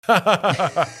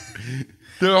They're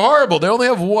horrible. They only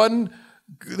have one.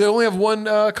 They only have one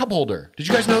cup holder. Did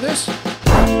you guys know this?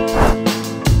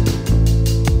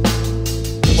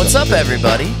 What's up,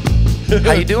 everybody?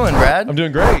 How you doing, Brad? I'm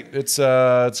doing great. It's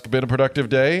been a productive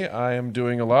day. I am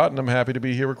doing a lot, and I'm happy to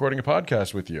be here recording a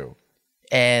podcast with you.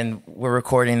 And we're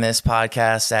recording this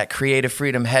podcast at Creative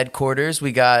Freedom headquarters.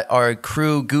 We got our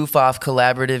crew Goof Off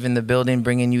Collaborative in the building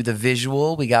bringing you the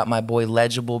visual. We got my boy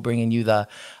Legible bringing you the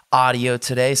audio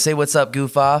today. Say what's up,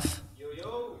 Goof Off.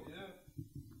 Yo, yeah.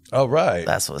 All right.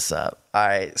 That's what's up. All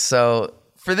right, so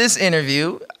for this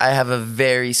interview, I have a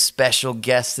very special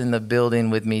guest in the building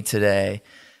with me today.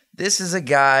 This is a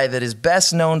guy that is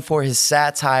best known for his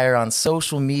satire on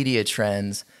social media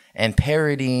trends and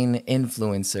parodying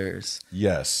influencers.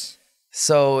 Yes.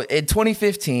 So in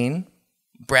 2015,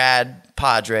 Brad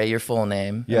Padre, your full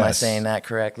name, yes. Am I saying that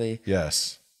correctly?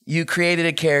 Yes. You created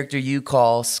a character you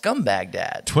call Scumbag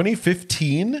Dad.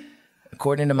 2015?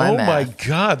 According to my math. Oh my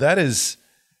God, there's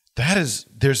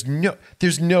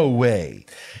no way.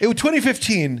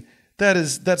 2015,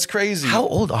 that's crazy. How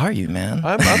old are you, man?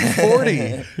 I'm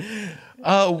 40.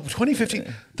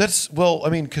 2015, because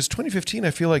 2015,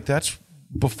 I feel like that's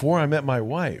before I met my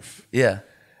wife. Yeah.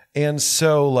 And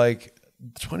so,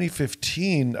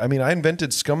 2015, I invented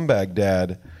Scumbag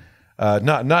Dad.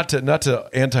 Not to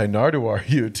anti-Nardwuar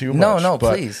you too much. No,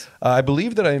 but, please. I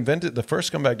believe that I invented the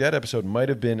first Scumbag Dad episode might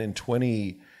have been in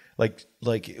 20,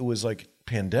 it was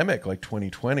pandemic,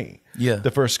 2020. Yeah.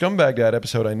 The first Scumbag Dad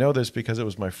episode, I know this because it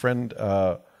was my friend,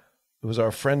 it was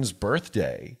our friend's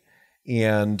birthday,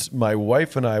 and my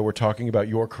wife and I were talking about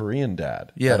Your Korean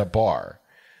Dad at a bar.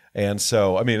 And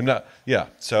so,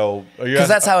 So, because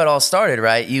that's how it all started,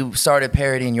 right? You started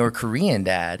parodying Your Korean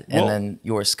Dad, and then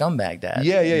Your Scumbag Dad.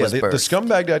 Yeah. The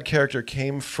Scumbag Dad character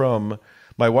came from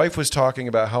my wife was talking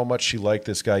about how much she liked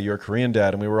this guy, Your Korean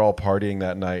Dad, and we were all partying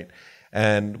that night.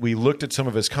 And we looked at some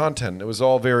of his content. It was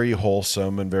all very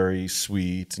wholesome and very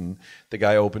sweet. And the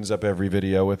guy opens up every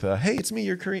video with, "Hey, it's me,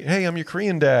 Hey, I'm your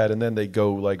Korean Dad." And then they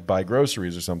go buy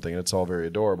groceries or something. And it's all very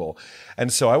adorable.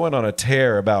 And so I went on a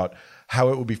tear about how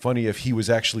it would be funny if he was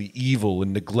actually evil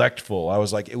and neglectful. I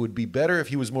was like, it would be better if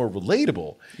he was more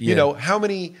relatable. Yeah.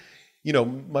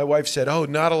 My wife said, "Oh,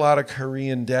 not a lot of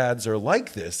Korean dads are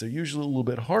like this. They're usually a little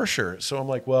bit harsher." So I'm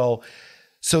like, well,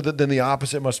 then the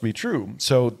opposite must be true.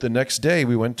 So the next day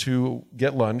we went to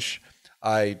get lunch.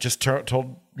 I just told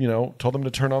them to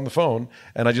turn on the phone,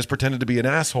 and I just pretended to be an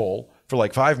asshole for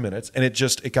 5 minutes, and it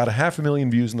got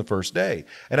 500,000 views in the first day.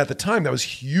 And at the time, that was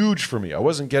huge for me. I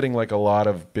wasn't getting a lot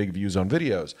of big views on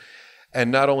videos.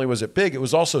 And not only was it big, it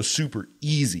was also super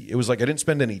easy. It was I didn't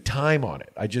spend any time on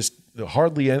it. I just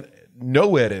hardly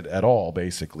no edit at all,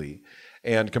 basically.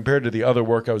 And compared to the other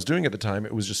work I was doing at the time,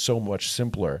 it was just so much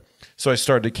simpler. So I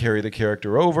started to carry the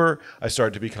character over. I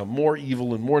started to become more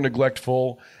evil and more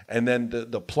neglectful. And then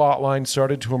the plot line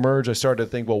started to emerge. I started to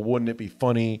think, well, wouldn't it be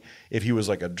funny if he was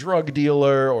a drug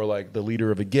dealer or the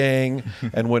leader of a gang?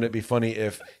 And wouldn't it be funny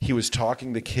if he was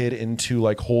talking the kid into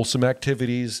wholesome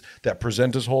activities that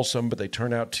present as wholesome, but they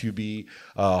turn out to be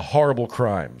horrible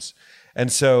crimes? And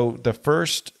so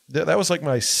that was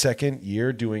my second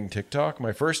year doing TikTok.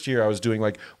 My first year I was doing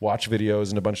watch videos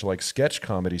and a bunch of sketch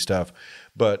comedy stuff.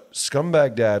 But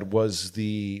Scumbag Dad was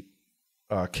the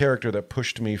character that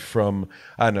pushed me from,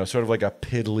 I don't know, sort of a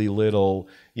piddly little,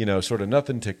 sort of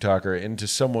nothing TikToker into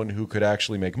someone who could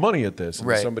actually make money at this. And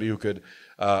right. Somebody who could,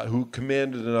 who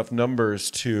commanded enough numbers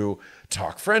to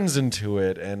talk friends into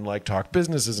it and talk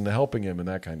businesses into helping him and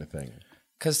that kind of thing.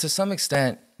 Because to some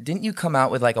extent, didn't you come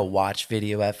out with a watch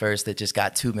video at first that just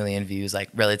got 2 million views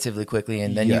relatively quickly,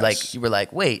 and then yes. you were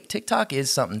like, wait, TikTok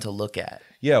is something to look at.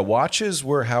 Yeah, watches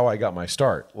were how I got my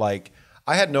start.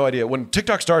 I had no idea when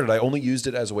TikTok started. I only used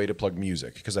it as a way to plug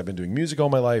music because I've been doing music all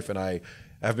my life, and I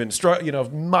have been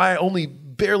my only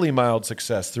barely mild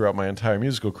success throughout my entire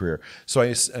musical career. So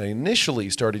I initially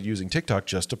started using TikTok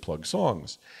just to plug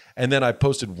songs. And then I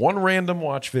posted one random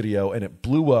watch video and it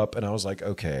blew up, and I was like,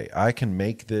 okay, I can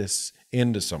make this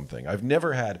into something. I've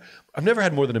never had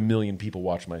more than 1 million people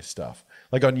watch my stuff.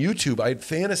 On YouTube, I had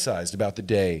fantasized about the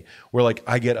day where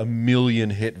I get 1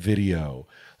 million hit video.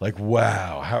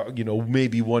 Wow, how,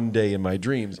 maybe one day in my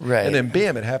dreams. Right. And then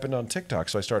bam, it happened on TikTok.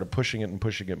 So I started pushing it and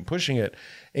pushing it and pushing it.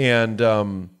 And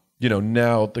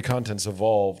now the content's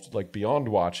evolved beyond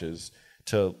watches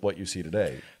to what you see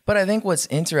today. But I think what's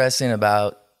interesting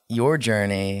about your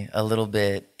journey a little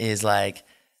bit is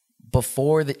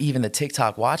before even the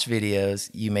TikTok watch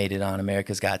videos, you made it on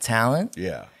America's Got Talent.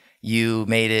 Yeah. You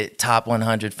made it top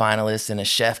 100 finalists in a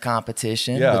chef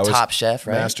competition. Yeah, the Top Chef,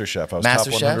 right? Master Chef. I was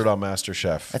Master top 100 on Master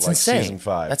Chef. That's like insane. Season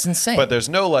 5. That's insane. But there's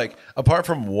no like, apart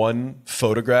from one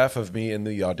photograph of me in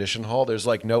the audition hall, there's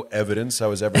like no evidence I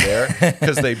was ever there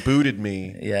because they booted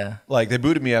me. Yeah. Like they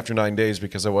booted me after 9 days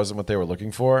because I wasn't what they were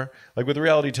looking for. Like with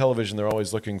reality television, they're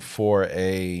always looking for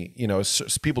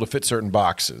people to fit certain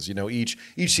boxes. Each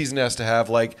season has to have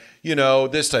like,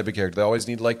 this type of character. They always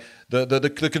need like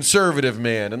the conservative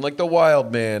man and like the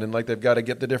wild man. And like they've got to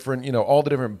get the different, all the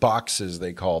different boxes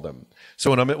they call them. So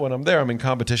when I'm there, I'm in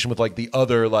competition with like the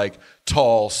other like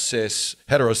tall, cis,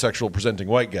 heterosexual presenting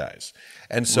white guys.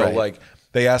 And so like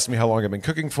they asked me how long I've been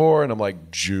cooking for, and I'm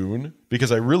like June,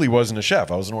 because I really wasn't a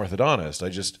chef. I was an orthodontist. I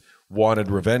just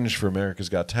wanted revenge for America's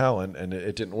Got Talent, and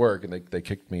it didn't work, and they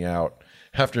kicked me out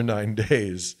after 9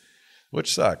 days,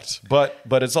 which sucked. But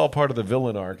it's all part of the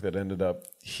villain arc that ended up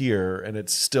here, and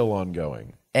it's still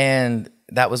ongoing. And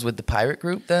that was with the pirate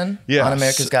group then? Yeah. On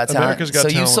America's Got Talent? America's Got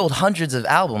Talent. You sold hundreds of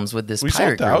albums with this pirate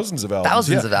group. We sold thousands of albums.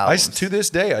 Thousands of albums. To this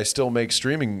day, I still make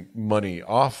streaming money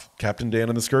off Captain Dan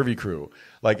and the Scurvy Crew.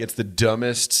 Like, it's the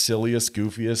dumbest, silliest,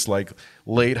 goofiest, like,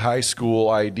 late high school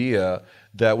idea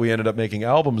that we ended up making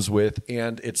albums with,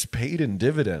 and it's paid in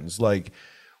dividends. Like,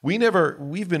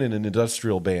 we've been in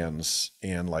industrial bands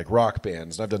and like rock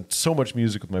bands. I've done so much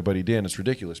music with my buddy Dan, it's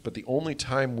ridiculous. But the only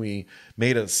time we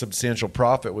made a substantial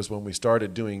profit was when we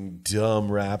started doing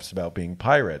dumb raps about being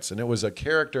pirates. And it was a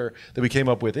character that we came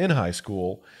up with in high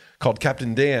school called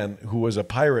Captain Dan, who was a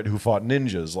pirate who fought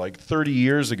ninjas like 30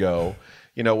 years ago.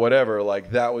 Whatever,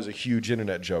 like that was a huge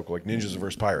internet joke, like ninjas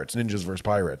versus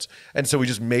pirates. And so we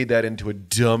just made that into a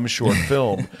dumb short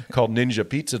film called Ninja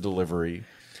Pizza Delivery.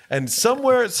 And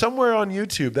somewhere on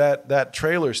YouTube, that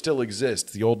trailer still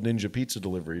exists, the old Ninja Pizza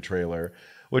Delivery trailer,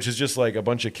 which is just like a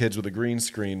bunch of kids with a green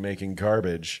screen making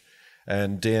garbage.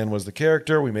 And Dan was the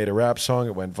character. We made a rap song.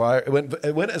 It went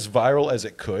as viral as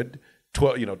it could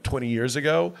 20 years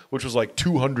ago, which was like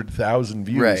 200,000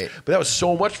 views. Right. But that was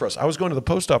so much for us. I was going to the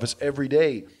post office every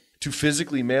day to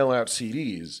physically mail out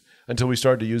CDs until we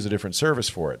started to use a different service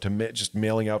for it, to just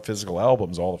mailing out physical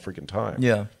albums all the freaking time.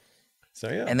 Yeah. So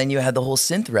yeah. And then you had the whole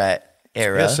synth rat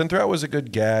era. Yeah, synth rat was a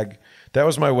good gag. That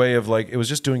was my way of like, it was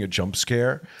just doing a jump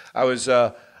scare. I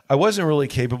wasn't really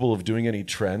capable of doing any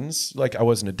trends. Like I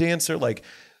wasn't a dancer. Like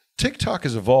TikTok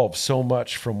has evolved so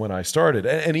much from when I started.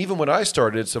 And even when I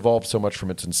started, it's evolved so much from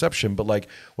its inception. But like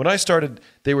when I started,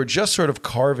 they were just sort of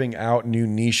carving out new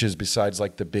niches besides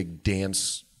like the big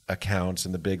dance accounts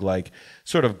and the big like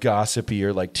sort of gossipy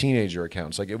or like teenager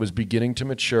accounts. Like it was beginning to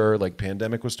mature, like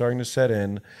pandemic was starting to set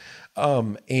in.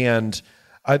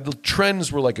 The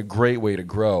trends were like a great way to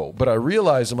grow, but I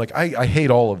realized I'm like, I hate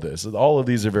all of this. All of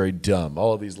these are very dumb.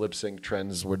 All of these lip sync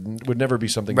trends would never be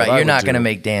something right. that I You're would not going to do.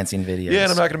 make dancing videos. Yeah,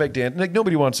 and I'm not going to make dance. Like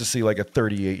nobody wants to see like a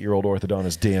 38-year-old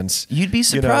orthodontist dance. You'd be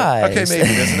surprised. Okay,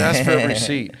 maybe. Doesn't ask for every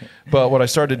seat. But what I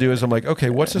started to do is I'm like, okay,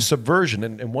 what's a subversion?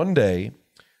 And one day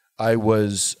I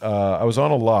was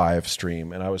on a live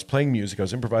stream and I was playing music. I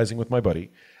was improvising with my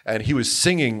buddy. And he was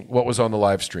singing what was on the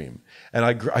live stream. And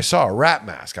I saw a rap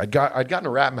mask. I'd gotten a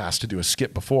rap mask to do a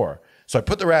skit before. So I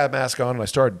put the rap mask on and I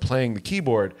started playing the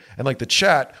keyboard. And like the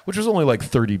chat, which was only like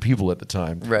 30 people at the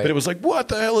time. Right. But it was like, what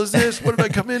the hell is this? What did I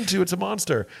come into? It's a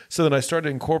monster. So then I started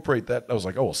to incorporate that. I was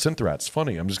like, oh, well, Synth Rat's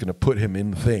funny. I'm just going to put him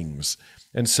in things.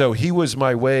 And so he was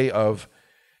my way of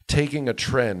taking a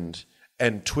trend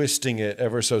and twisting it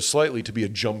ever so slightly to be a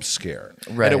jump scare.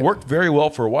 Right. And it worked very well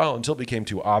for a while until it became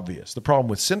too obvious. The problem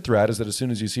with Synth Rat is that as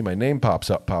soon as you see my name pop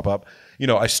up,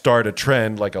 I start a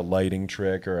trend like a lighting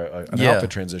trick or an outfit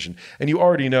transition, and you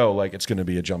already know like it's going to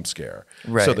be a jump scare.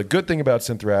 Right. So the good thing about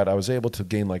Synth Rat, I was able to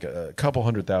gain like a couple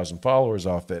 100,000 followers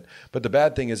off it, but the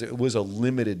bad thing is it was a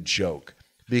limited joke.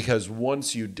 Because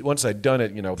once I'd done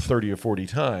it, 30 or 40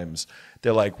 times,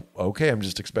 they're like, okay, I'm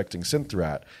just expecting Synth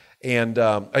Rat. And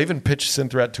I even pitched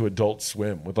Synth Rat to Adult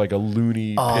Swim with like a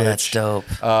loony pitch. Oh, that's dope.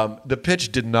 The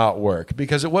pitch did not work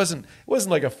because it wasn't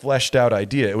like a fleshed out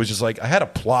idea. It was just like I had a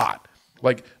plot.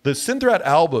 Like the Synth Rat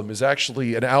album is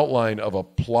actually an outline of a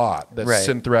plot that Right.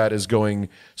 Synth Rat is going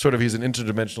sort of, he's an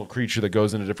interdimensional creature that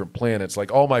goes into different planets.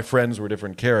 Like all my friends were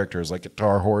different characters, like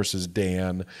Guitar Horse is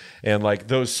Dan. And like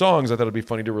those songs, I thought it'd be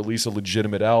funny to release a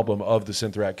legitimate album of the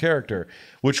Synth Rat character,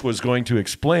 which was going to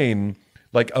explain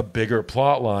like a bigger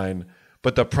plot line.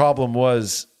 But the problem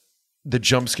was the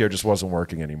jump scare just wasn't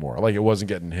working anymore. Like it wasn't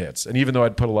getting hits. And even though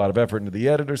I'd put a lot of effort into the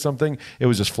edit or something, it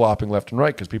was just flopping left and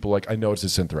right because people were like, I know it's a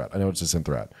Synth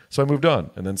Rat. So I moved on.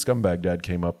 And then Scumbag Dad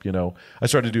came up, I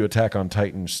started to do Attack on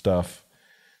Titan stuff.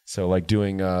 So like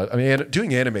doing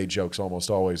anime jokes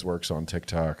almost always works on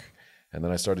TikTok. And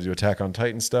then I started to do Attack on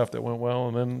Titan stuff that went well,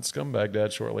 and then Scumbag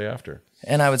Dad shortly after.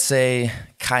 And I would say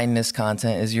kindness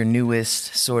content is your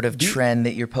newest sort of trend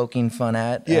that you're poking fun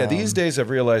at. Yeah, these days I've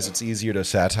realized it's easier to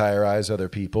satirize other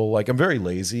people. Like, I'm very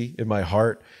lazy in my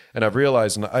heart, and I've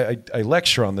realized, and I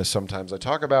lecture on this sometimes. I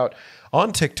talk about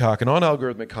on TikTok and on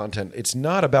algorithmic content, it's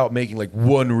not about making like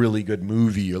one really good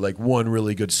movie or like one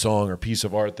really good song or piece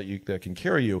of art that can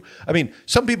carry you. I mean,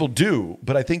 some people do,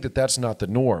 but I think that that's not the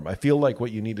norm. I feel like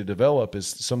what you need to develop is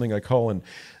something I call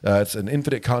it's an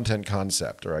infinite content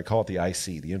concept, or I call it the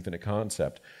IC, the infinite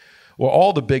concept. Well,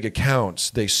 all the big accounts,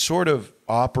 they sort of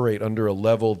operate under a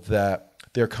level that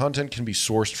their content can be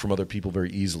sourced from other people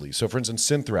very easily. So for instance,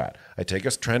 Synthrat. I take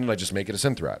a trend and I just make it a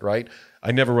Synthrat, right?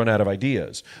 I never run out of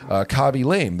ideas. Kabi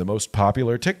Lame, the most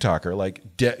popular TikToker,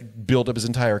 like built up his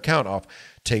entire account off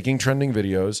taking trending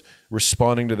videos,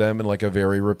 responding to them in like a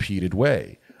very repeated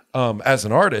way. As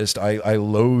an artist, I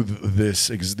loathe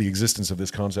the existence of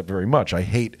this concept very much. I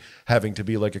hate having to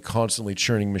be like a constantly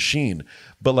churning machine.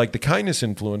 But like the kindness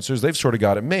influencers, they've sort of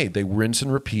got it made. They rinse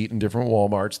and repeat in different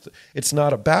Walmarts. It's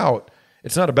not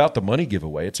about the money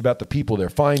giveaway. It's about the people they're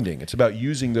finding. It's about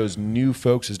using those new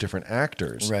folks as different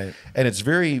actors. Right. And it's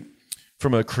very,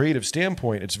 from a creative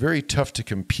standpoint, it's very tough to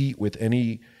compete with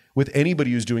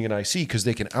anybody who's doing an IC, because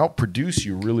they can outproduce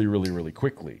you really, really, really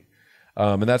quickly.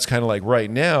 And that's kind of like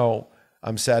right now,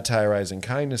 I'm satirizing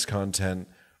kindness content,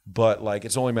 but like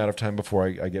it's only a matter of time before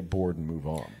I get bored and move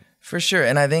on. For sure.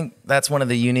 And I think that's one of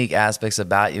the unique aspects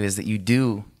about you, is that you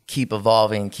do keep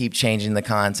evolving, keep changing the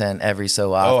content every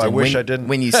so often. Oh, I wish I didn't.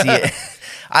 When you see it.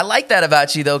 I like that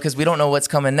about you, though, because we don't know what's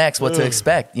coming next, what to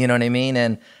expect. You know what I mean?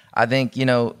 And I think,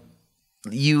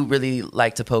 you really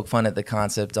like to poke fun at the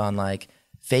concept on like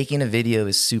faking a video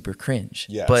is super cringe.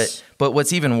 Yes. But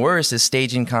what's even worse is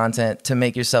staging content to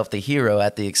make yourself the hero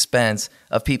at the expense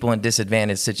of people in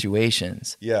disadvantaged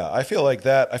situations. Yeah, I feel like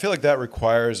that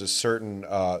requires a certain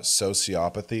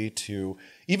sociopathy to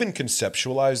even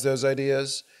conceptualize those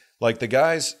ideas. Like the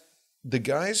guys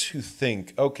who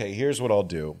think, okay, here's what I'll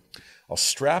do. I'll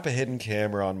strap a hidden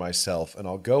camera on myself and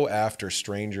I'll go after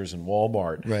strangers in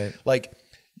Walmart. Right. Like,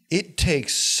 it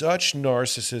takes such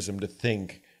narcissism to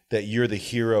think that you're the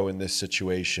hero in this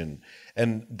situation.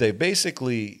 And they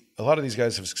basically, a lot of these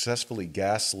guys have successfully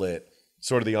gaslit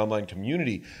sort of the online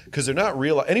community, because they're not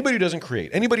real. Anybody who doesn't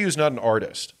create, anybody who's not an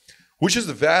artist, which is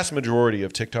the vast majority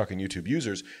of TikTok and YouTube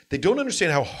users, they don't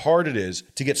understand how hard it is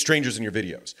to get strangers in your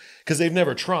videos, because they've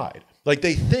never tried. Like,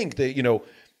 they think that,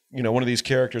 one of these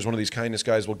characters, one of these kindness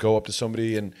guys will go up to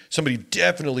somebody, and somebody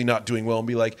definitely not doing well, and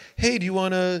be like, hey,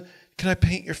 can I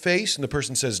paint your face? And the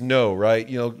person says no, right?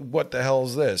 What the hell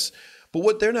is this? But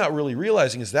what they're not really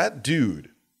realizing is that dude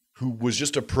who was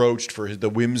just approached for the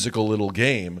whimsical little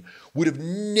game would have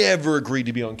never agreed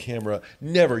to be on camera.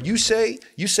 Never. You say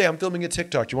I'm filming a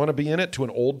TikTok. Do you want to be in it? To an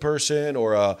old person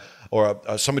or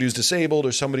somebody who's disabled,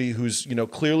 or somebody who's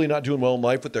clearly not doing well in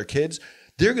life with their kids.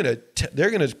 They're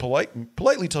gonna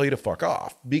politely tell you to fuck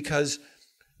off, because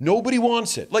nobody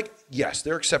wants it. Like, yes,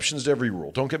 there are exceptions to every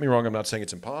rule. Don't get me wrong. I'm not saying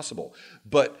it's impossible,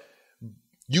 but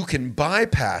you can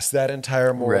bypass that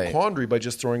entire moral quandary by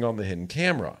just throwing on the hidden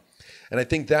camera. And I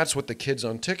think that's what the kids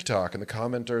on TikTok and the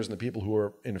commenters and the people who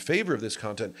are in favor of this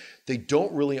content, they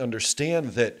don't really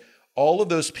understand that all of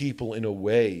those people, in a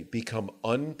way, become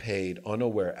unpaid,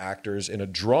 unaware actors in a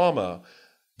drama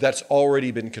that's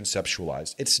already been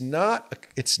conceptualized. It's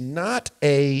not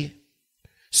a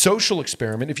social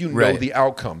experiment if you know the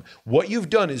outcome. What you've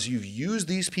done is you've used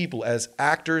these people as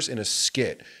actors in a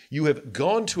skit. You have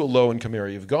gone to a low-income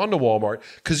area. You've gone to Walmart,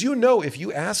 because if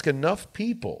you ask enough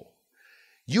people,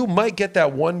 you might get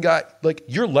that one guy. Like,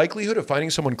 your likelihood of finding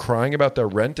someone crying about their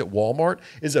rent at Walmart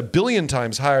is 1 billion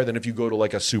times higher than if you go to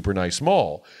like a super nice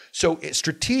mall. So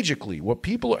strategically, what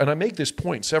people, and I make this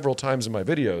point several times in my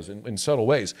videos in subtle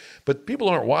ways, but people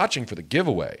aren't watching for the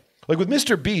giveaway. Like with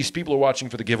Mr. Beast, people are watching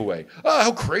for the giveaway. Oh,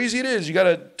 how crazy it is. You got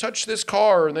to touch this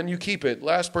car and then you keep it.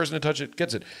 Last person to touch it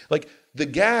gets it. Like, the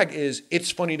gag is,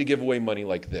 it's funny to give away money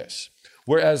like this.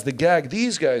 Whereas the gag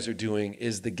these guys are doing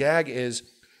is,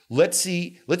 let's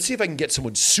see if I can get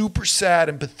someone super sad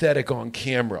and pathetic on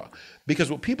camera. Because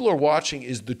what people are watching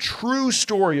is the true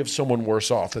story of someone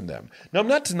worse off than them. Now, I'm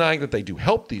not denying that they do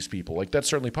help these people. Like, that's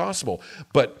certainly possible.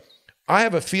 But I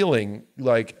have a feeling,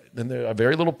 like, and there's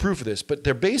very little proof of this, but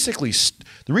they're basically,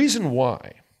 the reason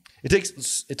why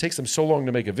it takes them so long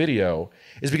to make a video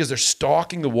is because they're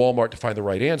stalking the Walmart to find the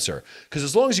right answer. Because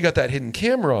as long as you got that hidden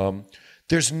camera on,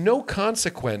 there's no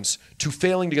consequence to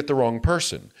failing to get the wrong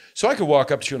person. So I could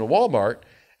walk up to you in a Walmart,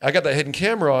 I got that hidden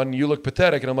camera on, you look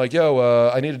pathetic, and I'm like,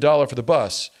 yo, I need $1 for the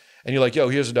bus. And you're like, yo,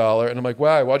 here's $1. And I'm like,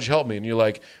 why? Why'd you help me? And you're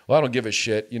like, well, I don't give a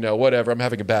shit. Whatever. I'm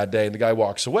having a bad day. And the guy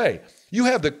walks away. You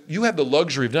have the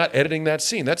luxury of not editing that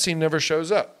scene. That scene never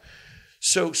shows up.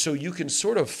 So you can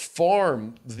sort of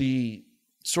farm the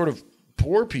sort of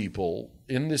poor people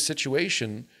in this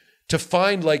situation to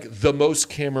find like the most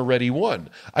camera ready one.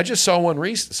 I just saw one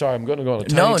recently. Sorry, I'm going to go on a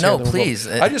tiny No, please.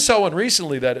 I just saw one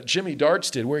recently that Jimmy Darts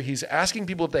did where he's asking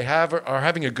people if they are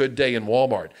having a good day in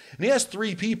Walmart. And he asked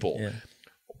 3 people. Yeah.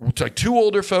 It's like 2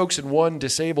 older folks and 1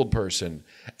 disabled person.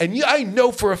 And I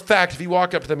know for a fact if he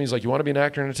walked up to them, he's like, you want to be an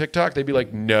actor in a TikTok? They'd be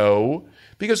like, no.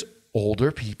 Because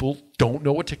older people don't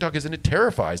know what TikTok is and it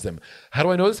terrifies them. How do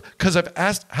I know this? Because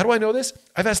how do I know this?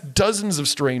 I've asked dozens of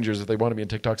strangers if they want to be in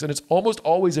TikToks and it's almost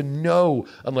always a no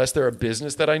unless they're a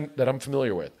business that I'm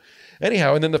familiar with.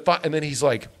 Anyhow, and then he's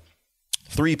like,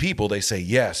 3 people, they say,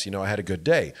 yes, I had a good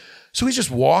day. So he's just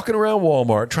walking around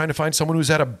Walmart trying to find someone who's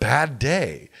had a bad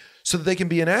day so that they can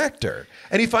be an actor.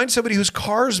 And he finds somebody whose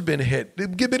car's been hit,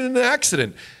 been in an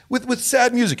accident with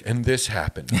sad music. And this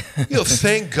happened.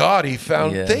 Thank God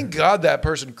thank God that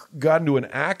person got into an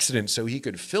accident so he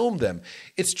could film them.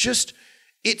 It's just,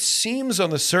 it seems on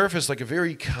the surface like a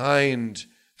very kind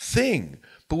thing.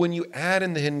 But when you add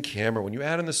in the hidden camera, when you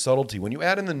add in the subtlety, when you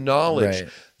add in the knowledge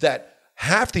that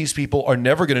half these people are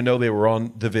never going to know they were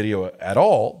on the video at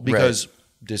all because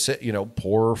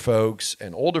poorer folks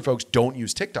and older folks don't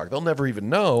use TikTok. They'll never even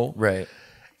know. Right.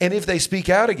 And if they speak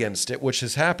out against it, which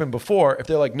has happened before, if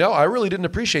they're like, no, I really didn't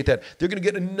appreciate that, they're going to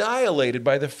get annihilated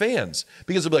by the fans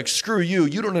because they'll be like, screw you.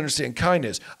 You don't understand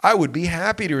kindness. I would be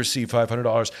happy to receive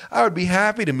 $500. I would be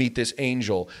happy to meet this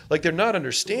angel. Like they're not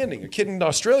understanding. A kid in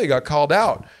Australia got called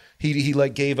out. He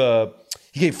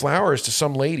gave flowers to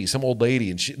some lady, some old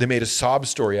lady, and they made a sob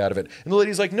story out of it. And the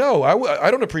lady's like, no, I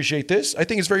don't appreciate this. I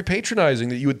think it's very patronizing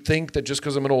that you would think that just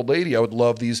because I'm an old lady, I would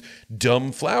love these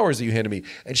dumb flowers that you handed me.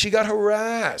 And she got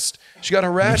harassed. She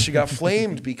got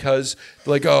flamed because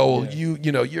like, oh,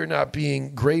 you're not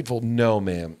being grateful. No,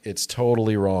 ma'am, it's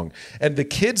totally wrong. And the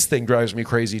kids thing drives me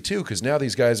crazy too, because now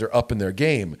these guys are up in their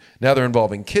game. Now they're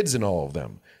involving kids in all of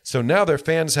them. So now their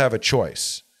fans have a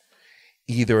choice.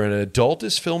 Either an adult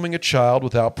is filming a child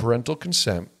without parental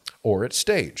consent or it's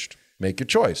staged. Make your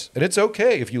choice. And it's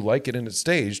okay if you like it and it's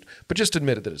staged, but just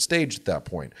admit it that it's staged at that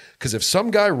point. Because if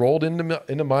some guy rolled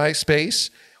into my space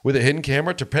with a hidden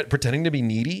camera pretending to be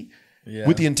needy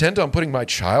with the intent on putting my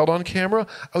child on camera,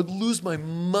 I would lose my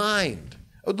mind.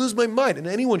 And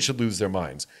anyone should lose their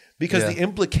minds because the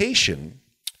implication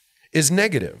is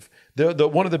negative.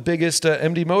 One of the biggest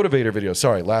MD Motivator videos.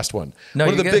 Sorry, last one. No,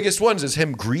 one of the biggest ones is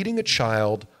him greeting a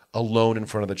child alone in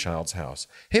front of the child's house.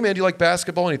 Hey, man, do you like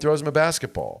basketball? And he throws him a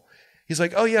basketball. He's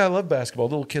like, oh, yeah, I love basketball.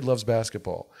 The little kid loves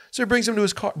basketball. So he brings him to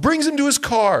his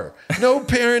car. No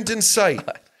parent in sight.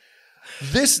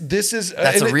 This is...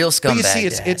 That's a real scumbag. You see,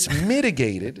 it's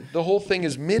mitigated. The whole thing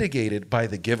is mitigated by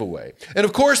the giveaway. And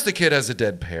of course the kid has a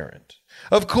dead parent.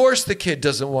 Of course the kid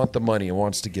doesn't want the money and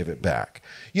wants to give it back.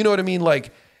 You know what I mean?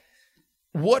 Like...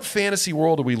 what fantasy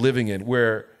world are we living in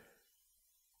where,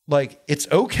 like, it's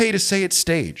okay to say it's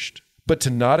staged, but to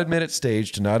not admit it's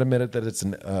staged, to not admit that it's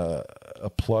a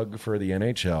plug for the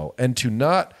NHL, and to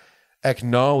not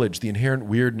acknowledge the inherent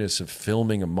weirdness of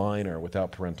filming a minor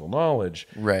without parental knowledge.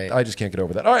 Right. I just can't get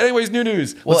over that. All right, anyways, new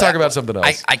news. Let's talk about something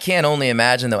else. I can't only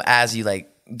imagine, though, as you, like,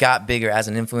 got bigger as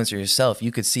an influencer yourself,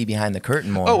 you could see behind the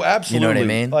curtain more. Oh, absolutely. You know what I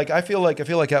mean? Like, I feel like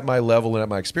at my level and at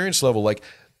my experience level, like,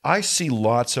 I see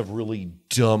lots of really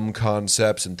dumb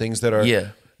concepts and things that are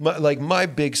my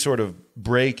big sort of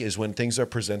break is when things are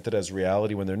presented as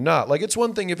reality when they're not. Like it's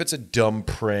one thing if it's a dumb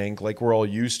prank, like we're all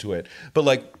used to it. But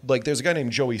like there's a guy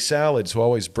named Joey Salads who I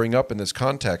always bring up in this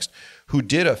context who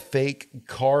did a fake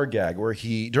car gag where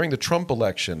during the Trump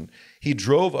election, he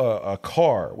drove a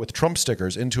car with Trump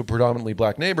stickers into a predominantly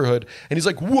black neighborhood. And he's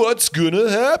like, what's going to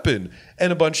happen?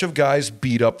 And a bunch of guys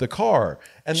beat up the car.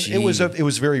 And it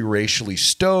was very racially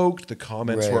stoked. The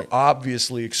comments were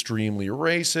obviously extremely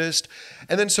racist.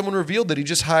 And then someone revealed that he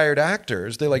just hired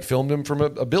actors. They filmed him from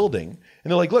a building.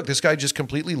 And they're like, look, this guy just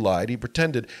completely lied. He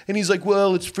pretended. And he's like,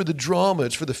 well, it's for the drama.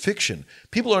 It's for the fiction.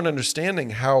 People aren't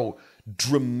understanding how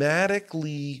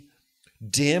dramatically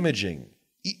damaging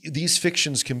these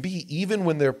fictions can be, even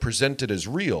when they're presented as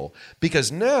real.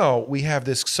 Because now we have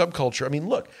this subculture. I mean,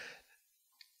 look,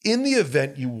 in the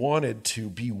event you wanted to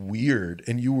be weird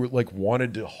and you were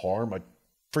wanted to harm a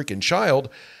freaking child,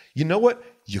 you know what?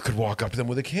 You could walk up to them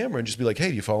with a camera and just be like, hey,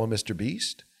 do you follow Mr.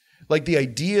 Beast? Like the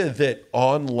idea that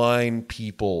online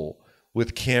people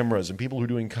with cameras and people who are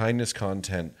doing kindness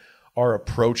content are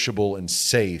approachable and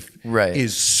safe Right.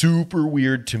 is super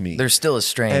weird to me. They're still a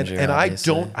stranger. And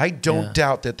obviously. I don't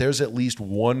doubt that there's at least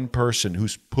one person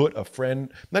who's put a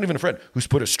friend, not even a friend, who's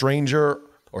put a stranger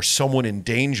or someone in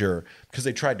danger because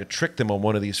they tried to trick them on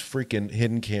one of these freaking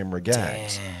hidden camera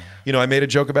gags. Damn. You know, I made a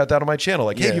joke about that on my channel.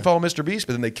 Like, hey, Yeah. you follow Mr. Beast,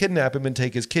 but then they kidnap him and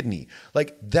take his kidney.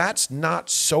 Like, that's not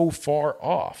so far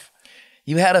off.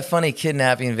 You had a funny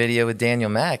kidnapping video with Daniel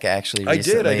Mack actually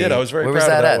recently. I did. I was very Where proud was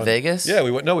that of that at? one. Vegas? Yeah,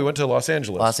 we went to Los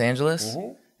Angeles. Los Angeles?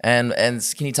 And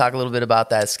can you talk a little bit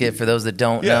about that skit for those that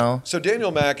don't know? So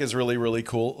Daniel Mack is really, really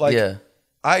cool. Like, Yeah.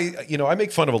 I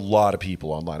make fun of a lot of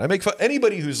people online. I make fun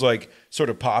anybody who's like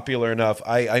sort of popular enough.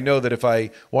 I know that if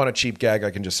I want a cheap gag, I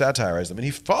can just satirize them. And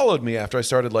he followed me after I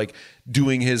started like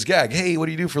doing his gag. Hey, what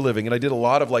do you do for a living? And I did a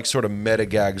lot of like sort of meta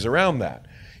gags around that.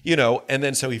 You know, and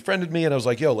then so he friended me and I was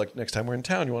like, yo, like next time we're in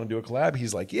town, you want to do a collab?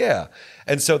 He's like, yeah.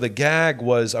 And so the gag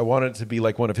was, I wanted it to be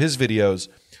like one of his videos.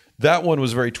 That one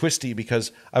was very twisty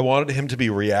because I wanted him to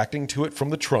be reacting to it from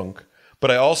the trunk,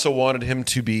 but I also wanted him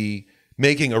to be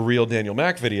making a real Daniel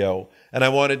Mack video. And I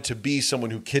wanted to be someone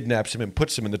who kidnaps him and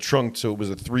puts him in the trunk. So it was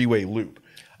a 3-way loop.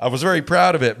 I was very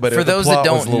proud of it, but For the those plot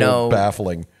that was don't a little know,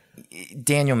 baffling.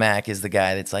 Daniel Mack is the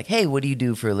guy that's like, hey, what do you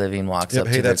do for a living? Walks Yep, up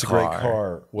hey, to their that's car. a great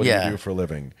car. What do you do for a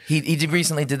living? He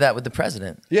recently did that with the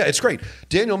president. Yeah, it's great.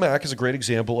 Daniel Mack is a great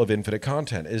example of infinite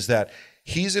content, is that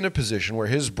he's in a position where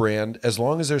his brand, as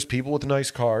long as there's people with nice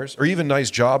cars or even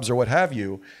nice jobs or what have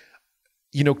you,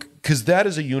 you know, because that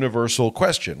is a universal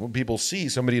question. When people see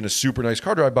somebody in a super nice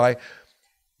car drive by,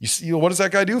 you see, what does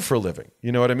that guy do for a living?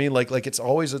 You know what I mean? Like it's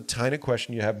always a tiny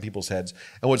question you have in people's heads.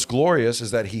 And what's glorious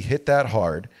is that he hit that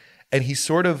hard, and he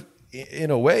sort of,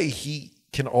 in a way, he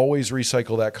can always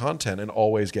recycle that content and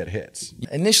always get hits.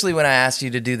 Initially, when I asked you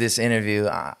to do this interview,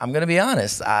 I'm going to be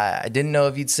honest. I didn't know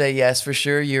if you'd say yes for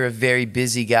sure. You're a very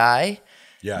busy guy.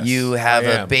 Yes, You have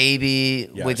I a am. baby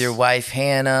with Yes. your wife,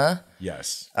 Hannah.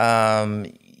 Yes.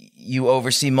 You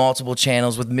oversee multiple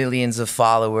channels with millions of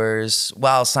followers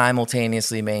while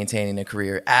simultaneously maintaining a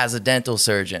career as a dental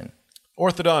surgeon.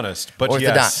 Orthodontist, but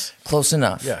yes. Close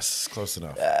enough. Yes, close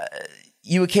enough.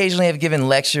 You occasionally have given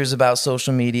lectures about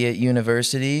social media at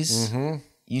universities. Mm-hmm.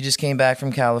 You just came back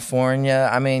from California.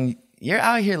 I mean, you're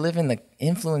out here living the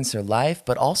influencer life,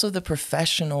 but also the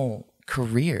professional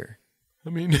career. I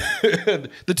mean,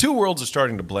 the two worlds are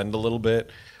starting to blend a little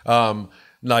bit.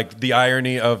 Like the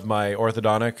irony of my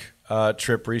orthodontic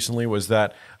trip recently was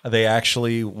that they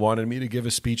actually wanted me to give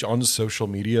a speech on social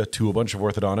media to a bunch of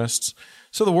orthodontists.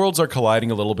 So the worlds are colliding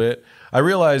a little bit. I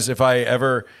realize if I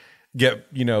ever get,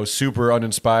 super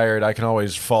uninspired, I can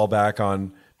always fall back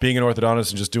on being an orthodontist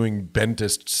and just doing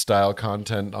dentist style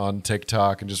content on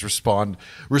TikTok and just respond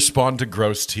to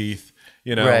gross teeth.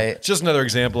 Right. It's just another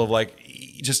example of like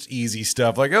just easy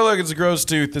stuff. Like, oh, look, it's a gross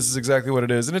tooth. This is exactly what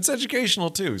it is. And it's educational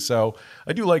too. So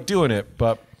I do like doing it,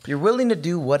 but You're willing to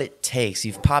do what it takes.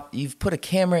 You've put a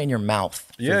camera in your mouth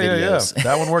for videos. Yeah.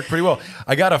 That one worked pretty well.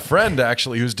 I got a friend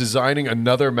actually who's designing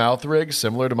another mouth rig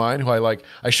similar to mine, who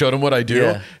I showed him what I do.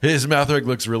 Yeah. His mouth rig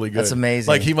looks really good. That's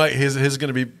amazing. Like his is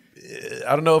going to be,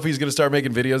 I don't know if he's going to start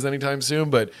making videos anytime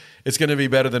soon, but it's going to be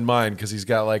better than mine because he's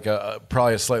got like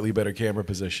probably a slightly better camera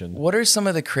position. What are some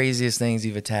of the craziest things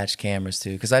you've attached cameras to?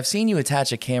 Because I've seen you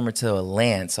attach a camera to a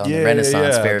lance on the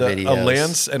Renaissance Fair videos. A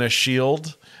lance and a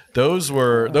shield. Those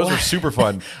were super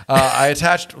fun.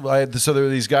 So there are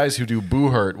these guys who do Boo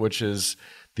Hurt, which is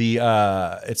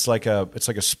it's like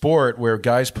a sport where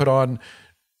guys put on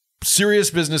serious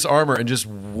business armor and just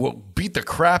beat the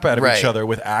crap out of each other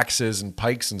with axes and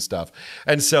pikes and stuff.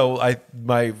 And so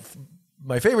my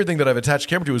favorite thing that I've attached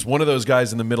camera to is one of those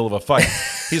guys in the middle of a fight.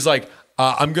 He's like,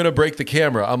 I'm going to break the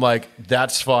camera. I'm like,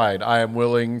 that's fine. I am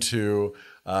willing to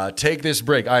take this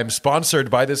break. I am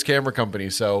sponsored by this camera company.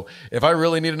 So if I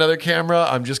really need another camera,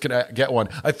 I'm just going to get one.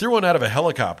 I threw one out of a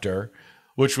helicopter,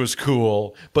 which was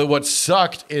cool. But what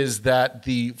sucked is that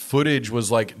the footage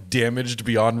was like damaged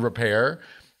beyond repair.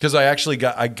 Because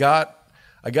I got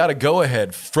a go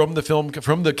ahead from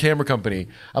the camera company.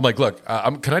 I'm like, look,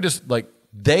 can I just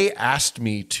they asked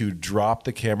me to drop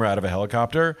the camera out of a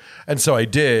helicopter, and so I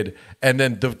did, and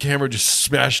then the camera just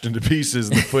smashed into pieces,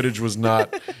 and the footage was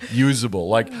not usable.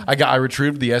 Like I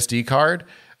retrieved the SD card,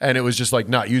 and it was just like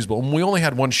not usable. And we only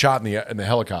had one shot in the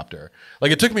helicopter.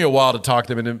 Like it took me a while to talk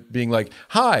them into being like,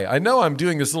 "Hi, I know I'm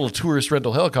doing this little tourist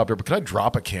rental helicopter, but can I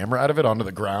drop a camera out of it onto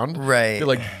the ground?" Right. They're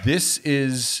like, "This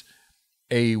is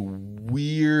a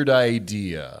weird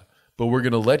idea, but we're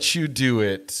gonna let you do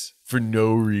it for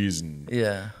no reason."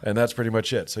 Yeah. And that's pretty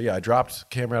much it. So yeah, I dropped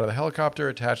camera out of the helicopter,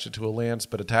 attached it to a lance,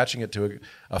 but attaching it to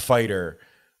a fighter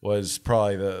was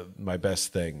probably my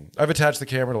best thing. I've attached the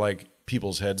camera to like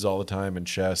people's heads all the time and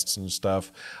chests and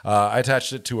stuff. I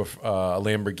attached it to a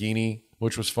Lamborghini,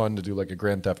 which was fun to do like a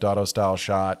Grand Theft Auto style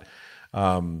shot.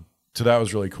 So that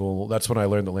was really cool. That's when I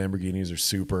learned that Lamborghinis are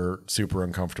super, super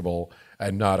uncomfortable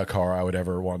and not a car I would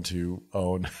ever want to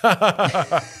own.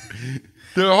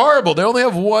 They're horrible. They only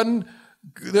have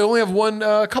one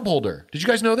cup holder. Did you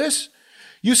guys know this?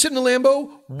 You sit in a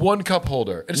Lambo, one cup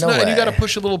holder. And and you got to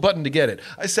push a little button to get it.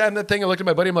 I sat in that thing. I looked at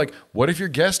my buddy. I'm like, what if your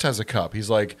guest has a cup? He's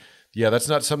like, yeah, that's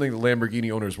not something that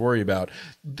Lamborghini owners worry about.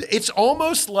 It's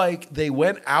almost like they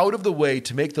went out of the way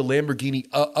to make the Lamborghini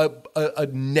a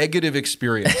negative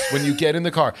experience when you get in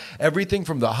the car. Everything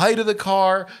from the height of the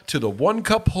car to the one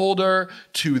cup holder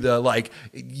to the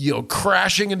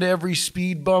crashing into every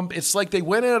speed bump. It's like they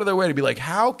went out of their way to be like,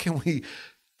 how can we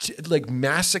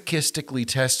masochistically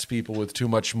test people with too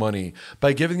much money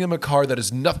by giving them a car that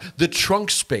is nothing. The trunk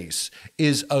space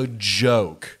is a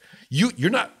joke.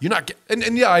 You're not,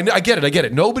 and yeah, I get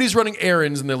it. Nobody's running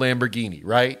errands in the Lamborghini,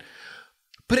 right?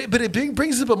 But it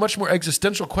brings up a much more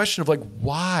existential question of like,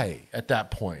 why at that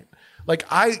point? Like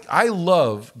I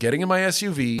love getting in my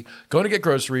SUV, going to get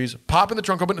groceries, popping the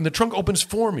trunk open, and the trunk opens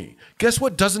for me. Guess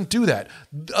what doesn't do that?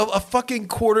 A fucking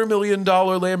 $250,000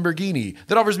 Lamborghini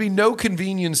that offers me no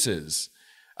conveniences.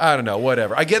 I don't know,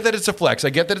 whatever. I get that it's a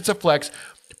flex.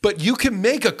 But you can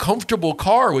make a comfortable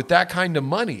car with that kind of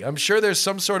money. I'm sure there's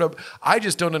some sort of, I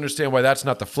just don't understand why that's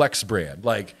not the flex brand.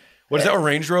 Like, what is that what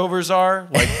Range Rovers are?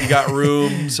 Like, you got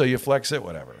room, so you flex it,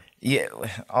 whatever. Yeah,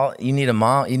 you need a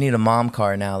mom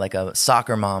car now, like a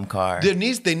soccer mom car. They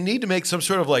need to make some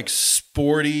sort of like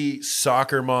sporty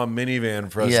soccer mom minivan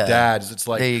for us dads. It's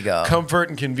like there you go. Comfort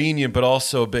and convenient, but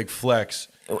also a big flex.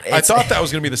 I thought that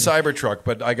was going to be the Cybertruck,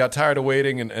 but I got tired of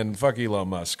waiting and fuck Elon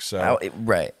Musk. So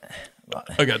right.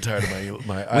 I got tired of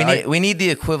my. We need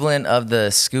the equivalent of the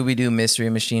Scooby-Doo Mystery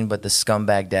Machine, but the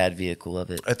Scumbag Dad vehicle of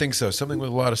it. I think so. Something with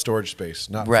a lot of storage space,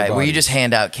 not right where you just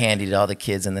hand out candy to all the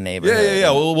kids in the neighborhood.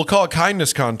 Yeah. We'll call it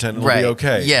kindness content. It'll be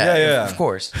okay. Yeah. Of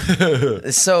course.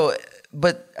 So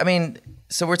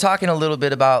we're talking a little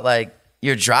bit about like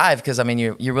your drive because I mean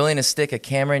you're willing to stick a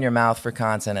camera in your mouth for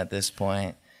content at this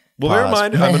point. Well, bear in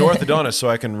mind I'm an orthodontist, so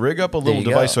I can rig up a little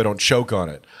device so I don't choke on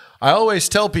it. I always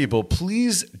tell people,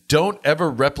 please don't ever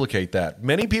replicate that.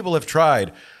 Many people have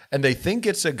tried, and they think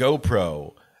it's a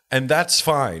GoPro, and that's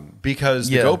fine because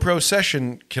the GoPro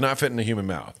session cannot fit in a human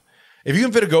mouth. If you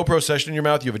can fit a GoPro session in your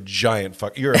mouth, you have a giant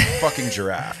you're a fucking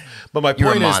giraffe. But my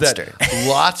point is that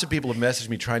lots of people have messaged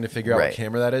me trying to figure out what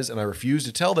camera that is, and I refuse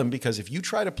to tell them because if you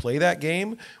try to play that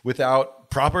game without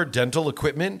proper dental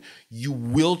equipment, you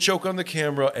will choke on the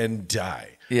camera and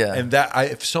die. Yeah. And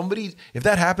if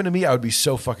that happened to me, I would be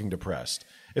so fucking depressed.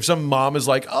 If some mom is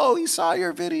like, oh, he saw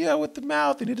your video with the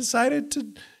mouth and he decided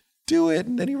to do it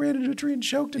and then he ran into a tree and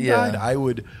choked and died,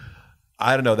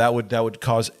 I don't know, that would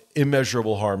cause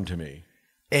immeasurable harm to me.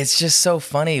 It's just so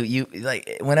funny. You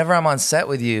like whenever I'm on set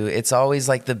with you, it's always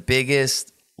like the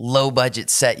biggest low budget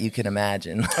set you can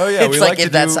imagine. Oh yeah, it's like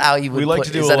if that's how you would put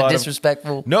it. Is that a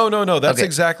disrespectful? No. That's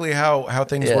exactly how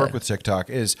things work with TikTok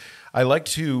is I like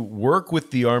to work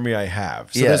with the army I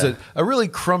have. So there's a really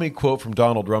crummy quote from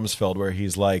Donald Rumsfeld where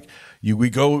he's like,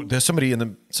 there's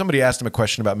somebody asked him a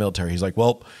question about military. He's like,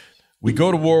 well, we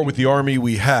go to war with the army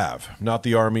we have, not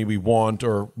the army we want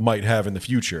or might have in the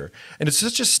future. And it's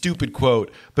such a stupid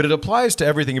quote, but it applies to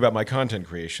everything about my content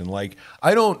creation. Like,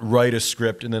 I don't write a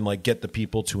script and then like get the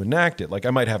people to enact it. Like,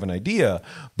 I might have an idea,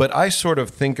 but I sort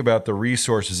of think about the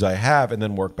resources I have and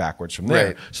then work backwards from there.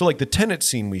 Right. So like the Tenet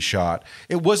scene we shot,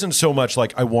 it wasn't so much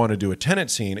like I want to do a Tenet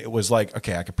scene. It was like,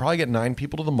 okay, I could probably get 9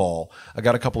 people to the mall. I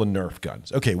got a couple of Nerf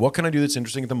guns. Okay, what can I do that's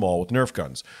interesting at the mall with Nerf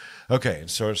guns? Okay,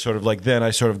 so sort of like then I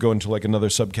sort of go into like another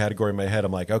subcategory in my head.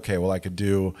 I'm like, okay, well I could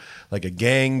do like a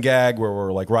gang gag where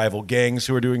we're like rival gangs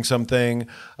who are doing something.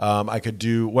 I could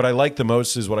do what I like the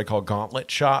most is what I call gauntlet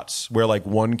shots, where like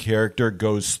one character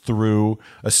goes through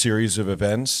a series of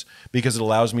events because it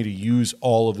allows me to use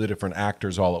all of the different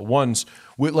actors all at once.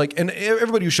 With like, and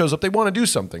everybody who shows up, they want to do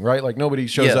something, right? Like nobody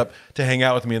shows up to hang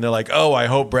out with me and they're like, oh, I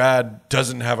hope Brad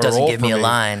doesn't have a role for me. Doesn't give me a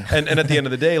line. And at the end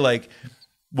of the day, like.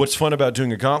 What's fun about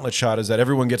doing a gauntlet shot is that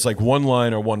everyone gets like one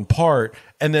line or one part,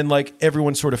 and then like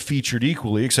everyone's sort of featured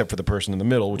equally, except for the person in the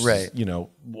middle, which is, you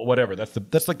know, whatever.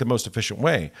 That's like the most efficient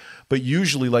way. But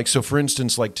usually, like, so for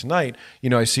instance, like tonight, you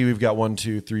know, I see we've got 1,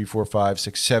 2, 3, 4, 5,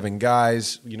 6, 7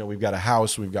 guys. You know, we've got a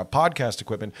house, we've got podcast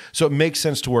equipment, so it makes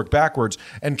sense to work backwards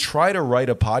and try to write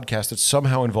a podcast that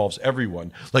somehow involves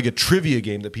everyone, like a trivia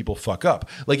game that people fuck up.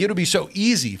 Like it would be so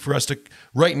easy for us to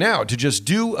right now to just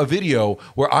do a video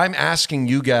where I'm asking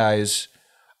you guys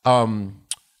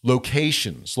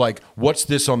locations, like what's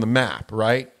this on the map,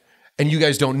 right? And you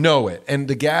guys don't know it. And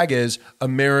the gag is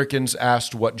Americans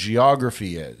asked what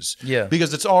geography is. Yeah.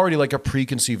 Because it's already like a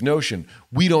preconceived notion.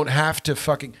 We don't have to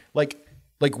fucking like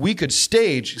we could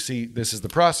stage, see, this is the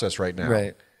process right now.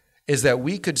 Right. Is that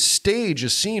we could stage a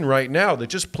scene right now that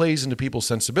just plays into people's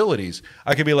sensibilities.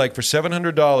 I could be like, for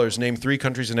 $700, name 3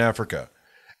 countries in Africa.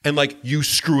 And like you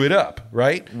screw it up,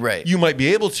 right? Right. You might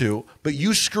be able to, but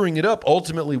you screwing it up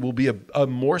ultimately will be a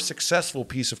more successful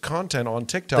piece of content on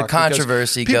TikTok. The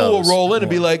controversy people goes will roll in and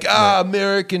be more. like,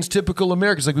 Americans, typical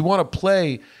Americans. Like we want to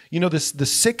play, the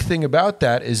sick thing about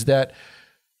that is that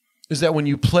when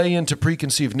you play into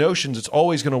preconceived notions, it's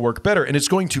always going to work better and it's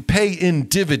going to pay in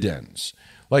dividends.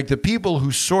 Like the people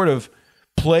who sort of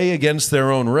play against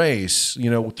their own race,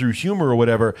 through humor or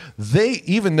whatever,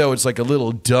 even though it's like a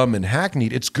little dumb and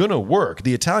hackneyed, it's going to work.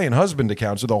 The Italian husband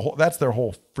accounts, that's their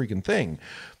whole freaking thing.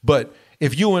 But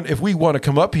if we want to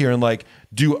come up here and like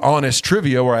do honest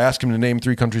trivia where I ask him to name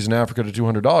 3 countries in Africa to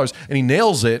 $200 and he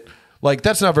nails it, like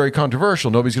that's not very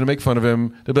controversial. Nobody's going to make fun of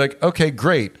him. They'll be like, okay,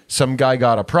 great. Some guy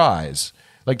got a prize.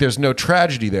 Like there's no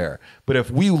tragedy there. But if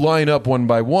we line up one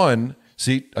by one,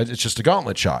 see, it's just a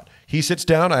gauntlet shot. He sits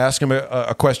down. I ask him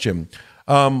a question.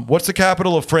 What's the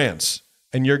capital of France?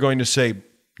 And you're going to say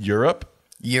Europe.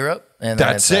 And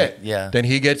that's it. Yeah. Then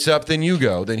he gets up, then you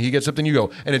go. Then he gets up, then you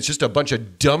go. And it's just a bunch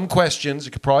of dumb questions.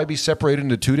 It could probably be separated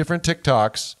into 2 different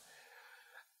TikToks.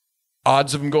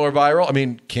 Odds of them going viral. I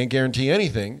mean, can't guarantee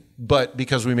anything. But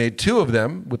because we made 2 of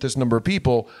them with this number of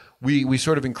people, we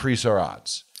sort of increase our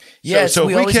odds. Yes, so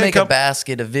we always make a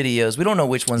basket of videos. We don't know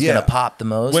which one's going to pop the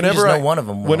most. We just know one of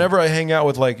them will. Whenever I hang out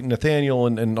with like Nathaniel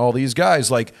and all these guys,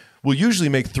 like we'll usually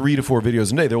make 3 to 4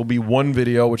 videos a day. There will be one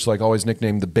video, which like always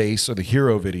nicknamed the base or the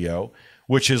hero video,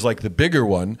 which is like the bigger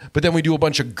one. But then we do a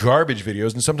bunch of garbage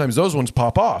videos, and sometimes those ones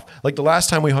pop off. Like the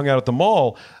last time we hung out at the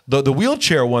mall, the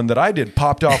wheelchair one that I did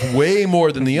popped off way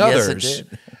more than the others. Yes, it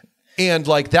did. And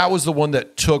like that was the one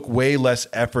that took way less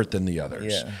effort than the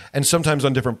others. Yeah. And sometimes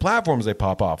on different platforms they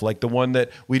pop off. Like the one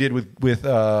that we did with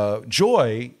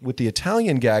Joy with the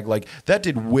Italian gag, like that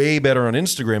did way better on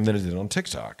Instagram than it did on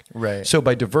TikTok. Right. So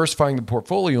by diversifying the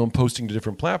portfolio and posting to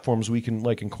different platforms, we can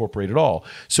like incorporate it all.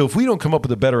 So if we don't come up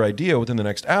with a better idea within the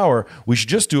next hour, we should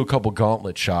just do a couple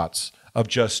gauntlet shots of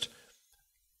just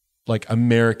like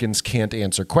Americans can't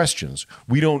answer questions.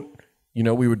 We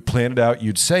would plan it out,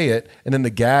 you'd say it, and then the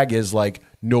gag is like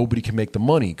nobody can make the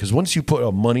money. Because once you put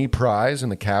a money prize in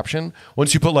the caption,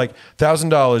 once you put like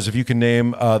 $1,000 if you can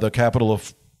name the capital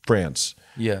of France.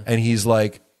 Yeah. And he's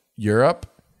like, Europe?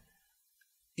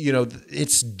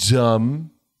 It's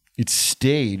dumb. It's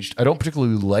staged. I don't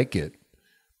particularly like it,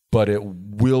 but it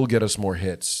will get us more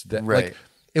hits. Right. Like,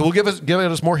 it will give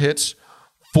us more hits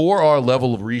for our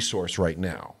level of resource right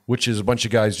now, which is a bunch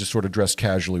of guys just sort of dressed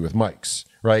casually with mics,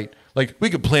 right? Like we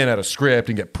could plan out a script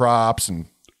and get props and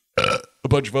a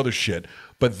bunch of other shit,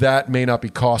 but that may not be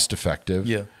cost effective.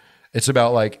 Yeah. It's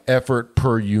about like effort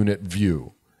per unit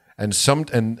view. And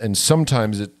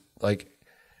sometimes it like,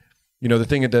 the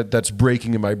thing that's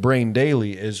breaking in my brain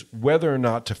daily is whether or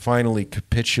not to finally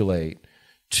capitulate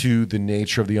to the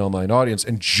nature of the online audience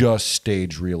and just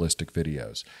stage realistic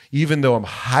videos, even though I'm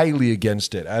highly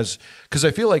against it because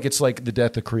I feel like it's like the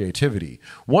death of creativity.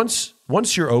 Once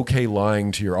you're okay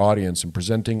lying to your audience and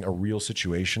presenting a real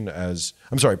situation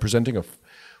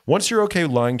once you're okay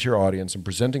lying to your audience and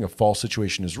presenting a false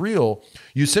situation as real,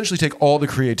 you essentially take all the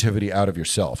creativity out of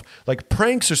yourself. Like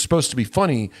pranks are supposed to be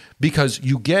funny because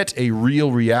you get a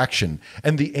real reaction,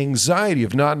 and the anxiety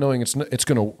of not knowing it's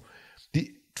going to.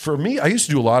 For me, I used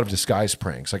to do a lot of disguise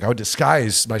pranks. Like I would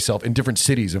disguise myself in different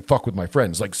cities and fuck with my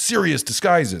friends, like serious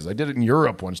disguises. I did it in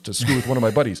Europe once to screw with one of my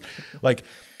buddies. Like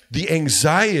the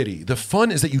anxiety, the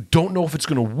fun is that you don't know if it's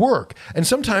going to work. And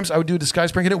sometimes I would do a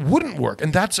disguise prank and it wouldn't work,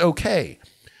 and that's okay.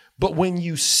 But when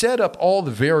you set up all the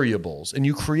variables and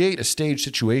you create a stage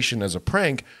situation as a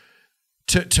prank,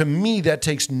 to me, that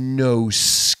takes no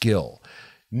skill.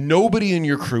 Nobody in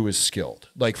your crew is skilled.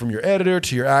 Like from your editor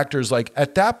to your actors, like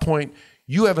at that point,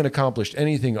 you haven't accomplished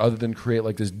anything other than create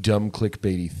like this dumb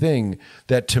clickbaity thing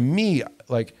that to me,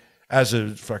 like as a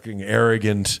fucking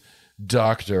arrogant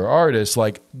doctor artist,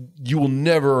 like you will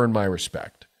never earn my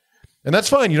respect. And that's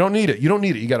fine. You don't need it.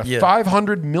 You got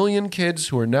 500 million kids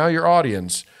who are now your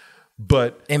audience.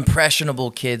 But impressionable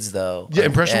kids, though. Yeah,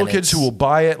 impressionable kids who will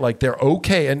buy it, like they're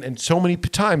okay. And so many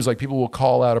times, like people will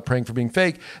call out a prank for being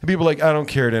fake, and people are like, I don't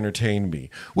care, it entertained me,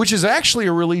 which is actually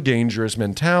a really dangerous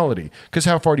mentality. Because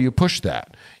how far do you push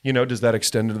that? Does that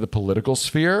extend into the political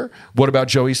sphere? What about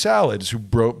Joey Salads, who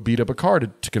beat up a car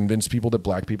to convince people that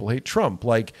black people hate Trump?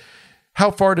 Like, how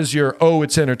far does your,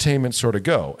 it's entertainment sort of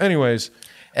go? Anyways.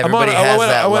 everybody has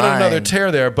that I went on line. another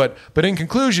tear there, but in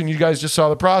conclusion, you guys just saw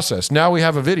the process. Now we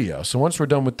have a video. So once we're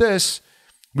done with this,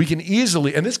 we can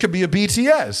easily, and this could be a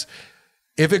BTS.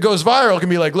 If it goes viral, it can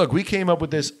be like, look, we came up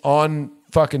with this on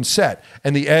fucking set.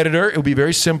 And the editor, it will be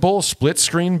very simple, split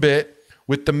screen bit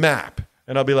with the map.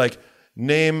 And I'll be like,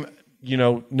 name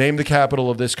the capital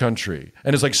of this country.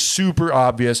 And it's like super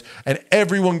obvious. And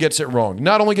everyone gets it wrong.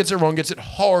 Not only gets it wrong, gets it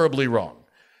horribly wrong.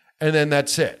 And then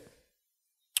that's it.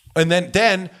 And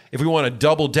then if we want to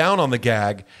double down on the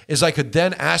gag, is I could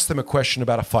then ask them a question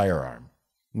about a firearm.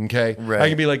 Okay? Right. I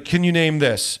can be like, can you name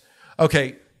this?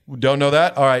 Okay. Don't know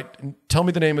that? All right. Tell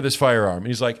me the name of this firearm. And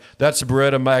he's like, that's a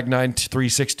Beretta Mag 9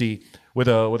 360 with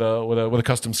a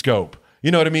custom scope.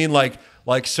 You know what I mean? Like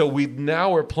so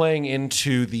we're playing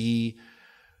into the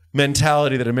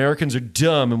mentality that Americans are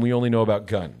dumb and we only know about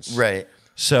guns. Right.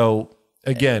 So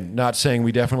again, not saying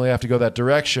we definitely have to go that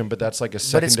direction, but that's like a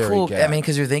secondary But it's cool. gap. I mean,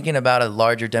 because you're thinking about a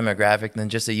larger demographic than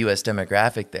just a U.S.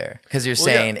 demographic there. Because you're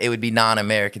saying it would be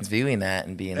non-Americans viewing that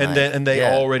and being and they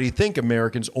already think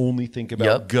Americans only think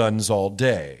about guns all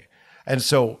day. And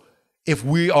so if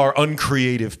we are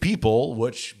uncreative people,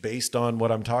 which based on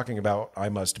what I'm talking about, I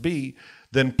must be,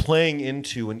 then playing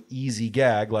into an easy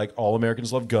gag like all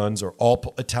Americans love guns or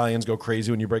all Italians go crazy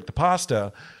when you break the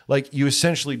pasta, like you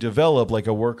essentially develop like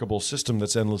a workable system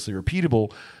that's endlessly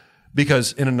repeatable,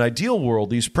 because in an ideal world,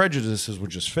 these prejudices would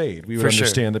just fade. We would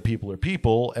understand that people are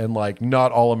people and like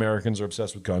not all Americans are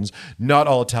obsessed with guns. Not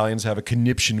all Italians have a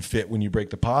conniption fit when you break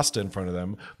the pasta in front of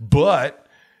them, but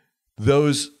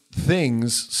those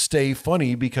things stay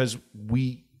funny because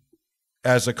we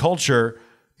as a culture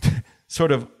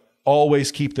sort of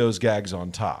always keep those gags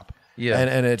on top. Yeah.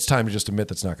 And it's time to just admit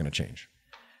that's not going to change.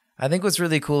 I think what's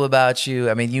really cool about you,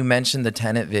 I mean, you mentioned the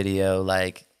Tenet video,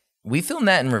 like we filmed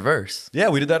that in reverse. Yeah,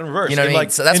 we did that in reverse. You know what I mean?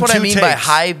 Like, so that's what I mean takes. by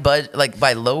high budget, like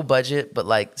by low budget, but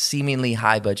like seemingly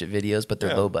high budget videos, but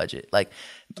they're low budget. Like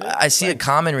I see a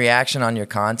common reaction on your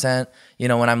content. You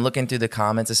know, when I'm looking through the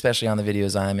comments, especially on the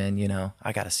videos I'm in, you know,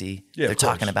 I got to see they're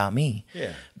talking about me.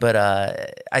 Yeah. But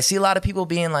I see a lot of people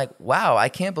being like, wow, I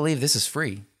can't believe this is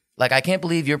free. Like, I can't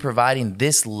believe you're providing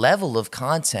this level of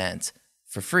content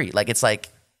for free. Like, it's like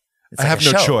I have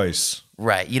no choice.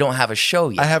 Right. You don't have a show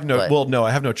yet. I have no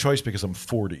I have no choice because I'm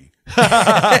 40.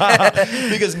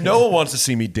 Because no one wants to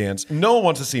see me dance. No one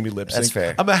wants to see me lip sync. That's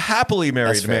fair. I'm a happily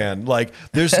married man. Like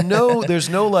there's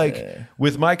no like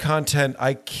with my content,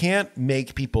 I can't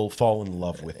make people fall in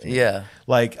love with me. Yeah.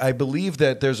 Like I believe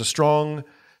that there's a strong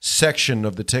section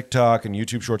of the TikTok and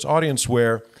YouTube Shorts audience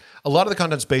where a lot of the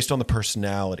content's based on the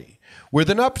personality, where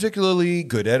they're not particularly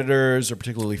good editors or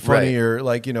particularly funny or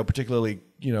like, you know, particularly,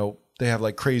 you know, they have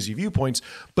like crazy viewpoints,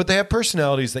 but they have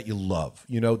personalities that you love.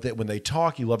 You know, that when they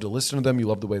talk, you love to listen to them. You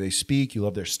love the way they speak. You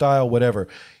love their style, whatever.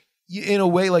 In a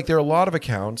way, like there are a lot of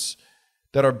accounts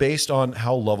that are based on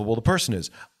how lovable the person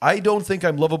is. I don't think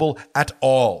I'm lovable at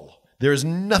all. There's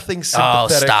nothing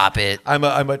sympathetic. Oh, stop it. I'm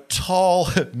a tall,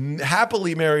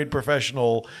 happily married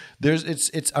professional.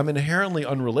 I'm inherently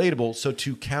unrelatable. So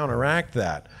to counteract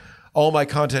that, all my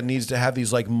content needs to have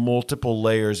these like multiple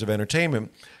layers of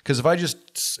entertainment. Because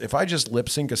if I just lip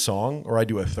sync a song or I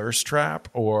do a thirst trap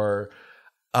or,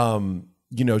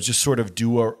 you know, just sort of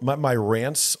do my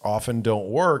rants often don't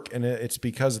work. And it's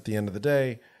because at the end of the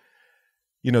day,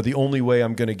 you know, the only way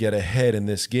I'm going to get ahead in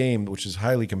this game, which is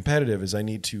highly competitive, is I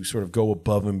need to sort of go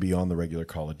above and beyond the regular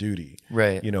Call of Duty.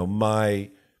 Right. You know,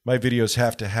 my videos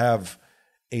have to have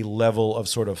a level of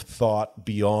sort of thought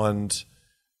beyond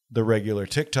the regular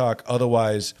TikTok.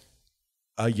 Otherwise,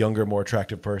 a younger, more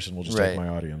attractive person will just take my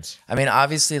audience. I mean,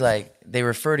 obviously, like they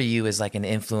refer to you as like an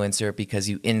influencer because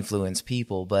you influence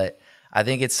people, but I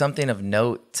think it's something of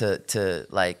note to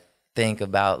like think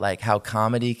about like how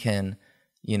comedy can,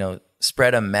 you know,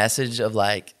 spread a message of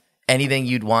like anything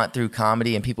you'd want through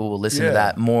comedy, and people will listen to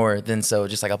that more than so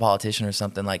just like a politician or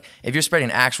something. Like if you're spreading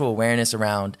actual awareness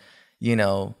around, you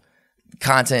know,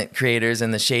 content creators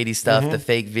and the shady stuff, the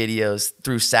fake videos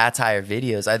through satire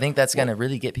videos, I think that's going to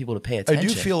really get people to pay attention.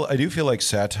 I do feel like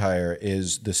satire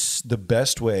is the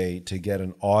best way to get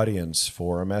an audience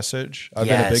for a message. I've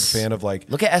been a big fan of like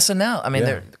look at SNL. I mean,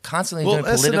 they're constantly doing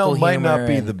political SNL might humor not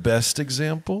be the best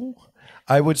example.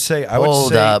 I would say.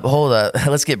 Hold up.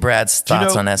 Let's get Brad's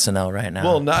thoughts on SNL right now.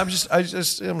 Well, no, I'm just not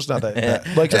that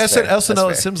like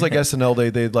SNL. It seems like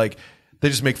SNL. They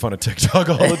just make fun of TikTok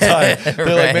all the time.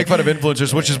 They like make fun of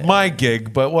influencers, which is my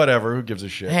gig, but whatever. Who gives a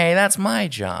shit? Hey, that's my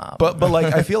job. But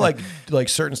like I feel like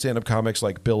certain stand-up comics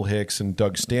like Bill Hicks and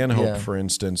Doug Stanhope, for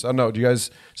instance. I don't know. Does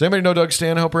anybody know Doug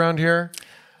Stanhope around here?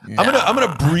 I'm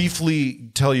gonna briefly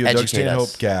tell you a Doug Educate Stanhope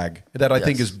us. gag that I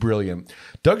think is brilliant.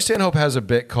 Doug Stanhope has a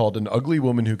bit called "An Ugly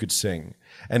Woman Who Could Sing."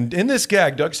 And in this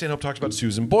gag, Doug Stanhope talks about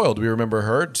Susan Boyle. Do we remember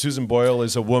her? Susan Boyle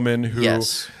is a woman who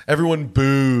everyone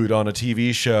booed on a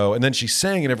TV show, and then she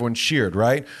sang and everyone cheered,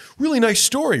 right? Really nice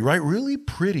story, right? Really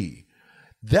pretty.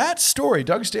 That story,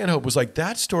 Doug Stanhope was like,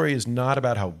 that story is not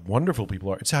about how wonderful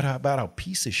people are. It's about how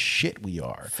piece of shit we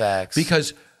are. Facts.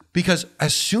 Because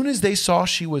as soon as they saw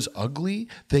she was ugly,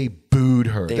 they booed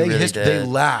her. They really hissed, did. they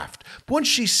laughed. But once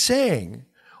she sang,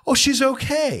 oh, she's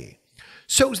okay.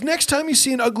 So next time you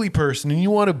see an ugly person and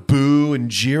you want to boo and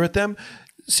jeer at them,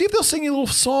 see if they'll sing you a little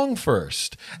song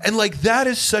first. And like that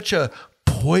is such a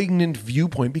poignant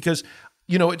viewpoint because,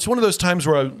 you know, it's one of those times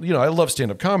where I love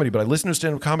stand-up comedy, but I listen to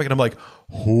stand-up comic and I'm like,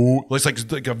 oh, it's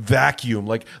like a vacuum.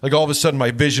 Like all of a sudden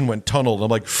my vision went tunneled. I'm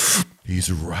like, he's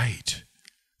right.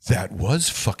 That was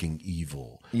fucking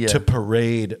evil to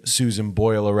parade Susan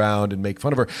Boyle around and make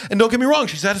fun of her. And don't get me wrong,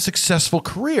 she's had a successful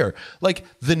career. Like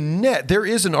there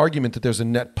is an argument that there's a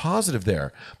net positive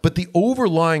there, but the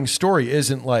overlying story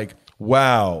isn't like,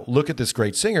 wow, look at this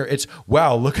great singer. It's,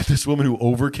 wow, look at this woman who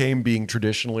overcame being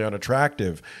traditionally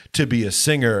unattractive to be a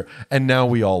singer, and now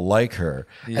we all like her.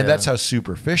 Yeah. And that's how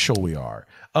superficial we are.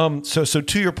 So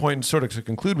to your point, and sort of to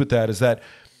conclude with that, is that,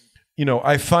 you know,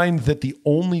 I find that the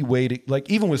only way to, like,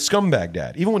 even with Scumbag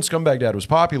Dad, even when Scumbag Dad was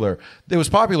popular, it was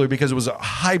popular because it was a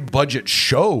high budget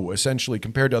show, essentially,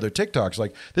 compared to other TikToks.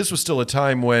 Like, this was still a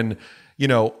time when, you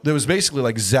know, there was basically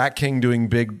like Zach King doing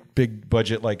big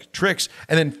budget like tricks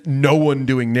and then no one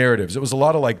doing narratives. It was a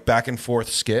lot of like back and forth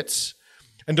skits.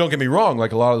 And don't get me wrong,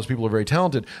 like a lot of those people are very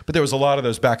talented, but there was a lot of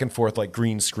those back and forth like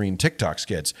green screen TikTok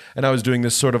skits. And I was doing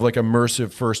this sort of like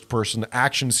immersive first person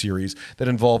action series that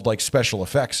involved like special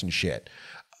effects and shit.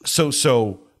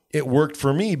 So it worked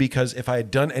for me because if I had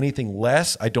done anything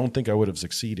less, I don't think I would have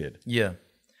succeeded. Yeah.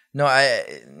 No,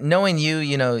 knowing you,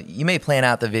 you know, you may plan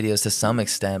out the videos to some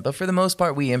extent, but for the most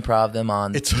part, we improv them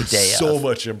on the day so of,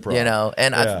 much improv. You know,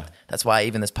 and that's why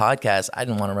even this podcast, I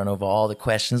didn't want to run over all the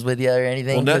questions with you or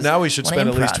anything. Well, now we should spend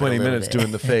at least 20 minutes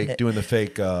doing the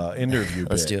fake interview.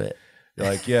 Let's do it.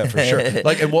 Like, yeah, for sure.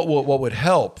 Like, and what would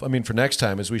help? I mean, for next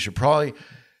time is we should probably,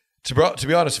 to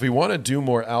be honest, if we want to do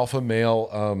more alpha male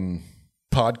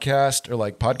podcast or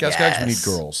like podcast guys, we need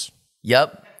girls.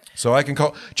 Yep. So I can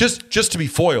call just to be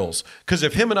foils, because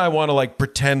if him and I want to like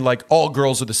pretend like all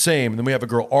girls are the same, and then we have a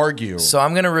girl argue. So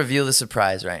I'm gonna reveal the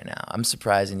surprise right now. I'm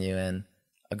surprising you, and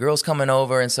a girl's coming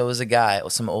over, and so is a guy.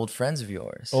 Some old friends of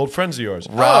yours.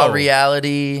 Raw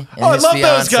Reality. And I his love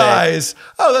fiance. those guys.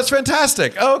 Oh, that's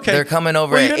fantastic. Oh, okay. They're coming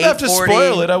over well, at 8:40. You didn't have to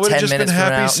spoil it. I would have just been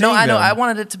happy seeing them. No, I know. I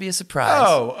wanted it to be a surprise.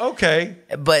 Oh, okay.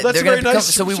 But that's they're going to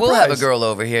nice so we will have a girl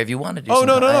over here if you want to do something.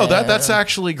 Oh, no. something. That's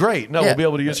actually great. No, we'll be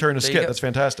able to use her in a skit. That's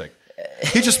fantastic.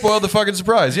 He just spoiled the fucking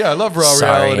surprise. Yeah, I love Raw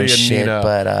Reality and shit, Nina.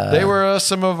 But, they were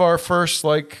some of our first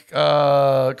like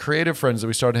creative friends that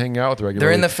we started hanging out with regularly.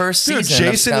 They're in the first season.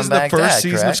 Jason is the first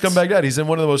season of Scumbag Dad. He's in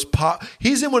one of the most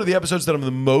He's in one of the episodes that I'm the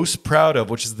most proud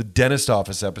of, which is the dentist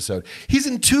office episode. He's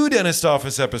in 2 dentist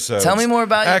office episodes. Tell me more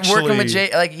about working with Jay.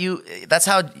 Like you, that's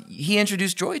how he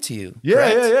introduced Joy to you.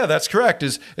 Yeah. That's correct.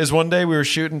 Is one day we were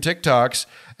shooting TikToks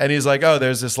and he's like, "Oh,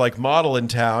 there's this like model in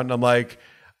town." And I'm like,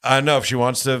 I don't know if she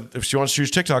wants to choose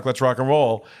TikTok, let's rock and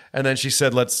roll. And then she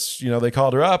said, they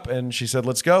called her up and she said,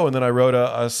 let's go. And then I wrote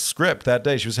a script that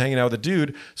day. She was hanging out with a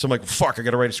dude. So I'm like, fuck, I got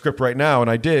to write a script right now.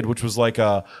 And I did, which was like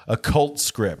a cult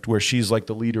script where she's like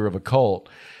the leader of a cult.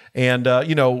 And,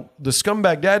 the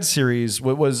Scumbag Dad series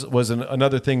was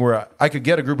another thing where I could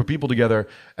get a group of people together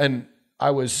and I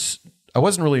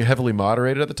wasn't really heavily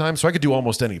moderated at the time, so I could do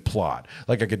almost any plot.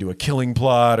 Like I could do a killing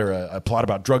plot or a plot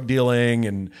about drug dealing,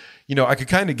 and I could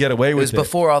kind of get away with it. It was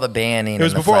before all the banning. It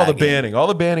was before all the banning. All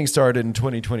the banning started in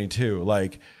 2022.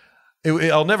 Like,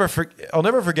 I'll never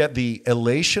forget the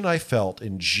elation I felt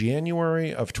in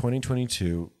January of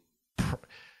 2022,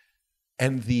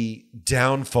 and the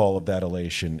downfall of that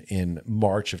elation in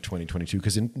March of 2022.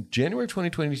 Because in January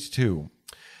 2022,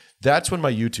 that's when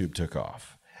my YouTube took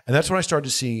off. And that's when I started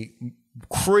to see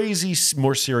crazy,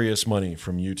 more serious money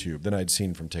from YouTube than I'd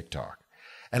seen from TikTok.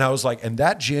 And I was like, and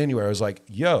that January, I was like,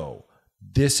 yo,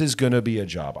 this is going to be a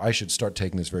job. I should start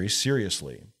taking this very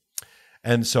seriously.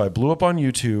 And so I blew up on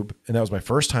YouTube, and that was my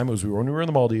first time. It was when we were in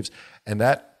the Maldives. And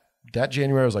that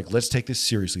January, I was like, let's take this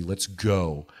seriously. Let's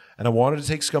go. And I wanted to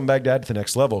take Scumbag Dad to the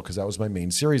next level because that was my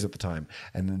main series at the time.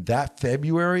 And then that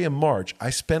February and March,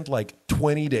 I spent like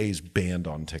 20 days banned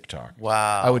on TikTok.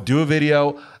 Wow. I would do a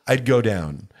video, I'd go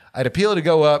down. I'd appeal to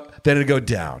go up, then it'd go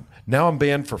down. Now I'm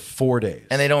banned for 4 days.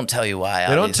 And they don't tell you why,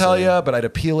 They don't tell you, but I'd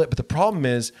appeal it. But the problem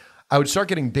is, I would start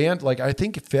getting banned. Like I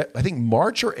think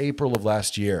March or April of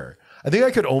last year. I think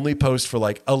I could only post for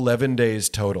like 11 days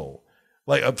total,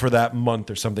 like for that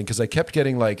month or something, because I kept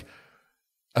getting like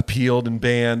appealed and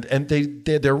banned, and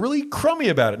they're really crummy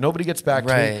about it. Nobody gets back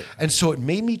to me, and so it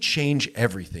made me change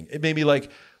everything. It made me like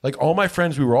all my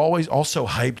friends. We were always also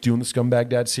hyped doing the Scumbag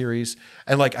Dad series,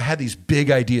 and like I had these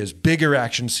big ideas, bigger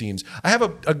action scenes. I have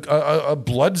a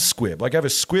blood squib. Like I have a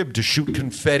squib to shoot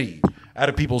confetti out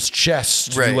of people's chests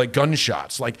to do like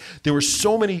gunshots. Like there were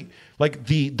so many. Like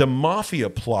the mafia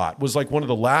plot was like one of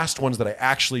the last ones that I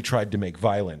actually tried to make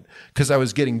violent because I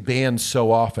was getting banned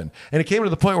so often. And it came to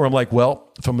the point where I'm like,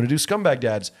 well, if I'm going to do Scumbag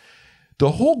Dads,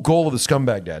 the whole goal of the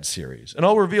Scumbag Dad series, and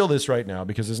I'll reveal this right now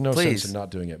because there's no sense in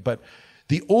not doing it, but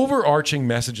the overarching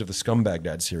message of the Scumbag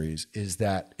Dad series is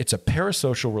that it's a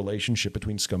parasocial relationship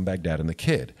between Scumbag Dad and the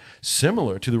kid,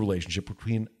 similar to the relationship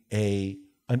between an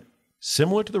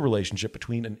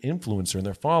influencer and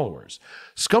their followers.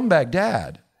 Scumbag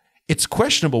Dad, it's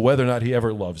questionable whether or not he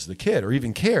ever loves the kid or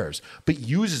even cares, but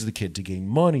uses the kid to gain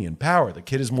money and power. The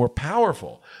kid is more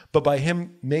powerful. But by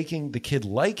him making the kid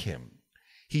like him,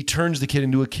 he turns the kid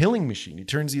into a killing machine. He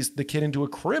turns the kid into a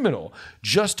criminal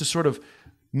just to sort of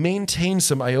maintain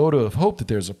some iota of hope that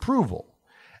there's approval.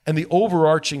 And the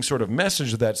overarching sort of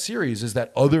message of that series is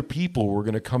that other people were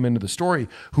going to come into the story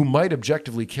who might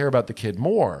objectively care about the kid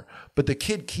more, but the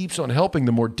kid keeps on helping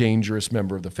the more dangerous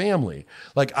member of the family.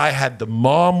 Like I had the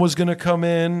mom was going to come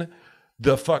in,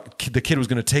 the kid was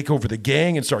going to take over the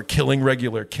gang and start killing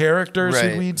regular characters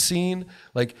who we'd seen.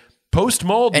 Like post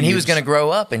Maldives. And he was going to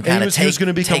grow up and kind of he was going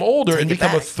to become older and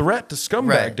become a threat to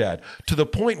Scumbag Dad to the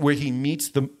point where he meets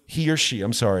the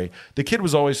kid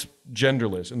was always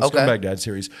genderless in the Scumbag Dad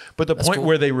series, but the point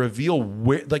where they reveal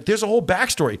like there's a whole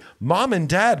backstory. Mom and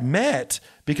dad met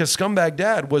because Scumbag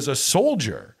Dad was a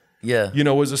soldier. Yeah.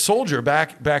 Was a soldier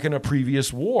back in a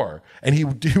previous war, and he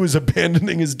was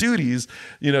abandoning his duties,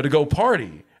 to go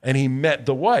party. And he met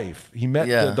the wife. He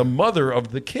met the mother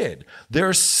of the kid.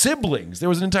 They're siblings. There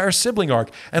was an entire sibling arc.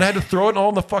 And I had to throw it all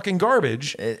in the fucking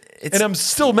garbage. And I'm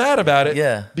still mad about it.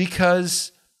 Yeah.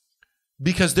 Because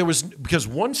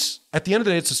once, at the end of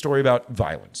the day, it's a story about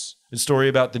violence. It's a story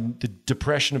about the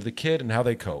depression of the kid and how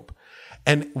they cope.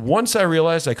 And once I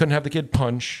realized I couldn't have the kid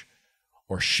punch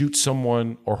or shoot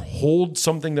someone or hold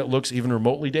something that looks even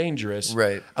remotely dangerous,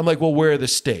 I'm like, well, where are the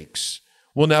stakes?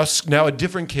 Well, now a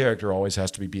different character always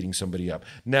has to be beating somebody up.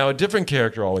 Now a different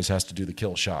character always has to do the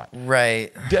kill shot.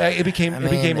 Right. It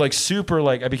became like super,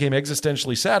 like I became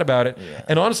existentially sad about it. Yeah.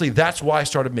 And honestly, that's why I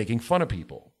started making fun of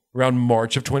people. Around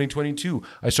March of 2022,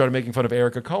 I started making fun of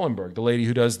Erica Cullenberg, the lady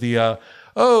who does the,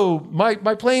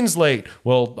 my plane's late.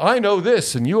 Well, I know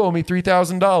this, and you owe me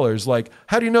 $3,000. Like,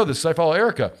 how do you know this? I follow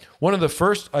Erica. One of the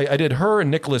first, I did her and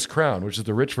Nicholas Crown, which is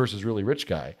the rich versus really rich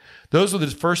guy. Those were the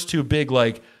first two big,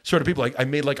 like, sort of people. Like, I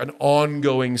made like an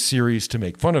ongoing series to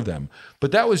make fun of them.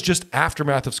 But that was just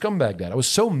aftermath of Scumbag Dad. I was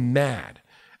so mad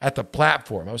at the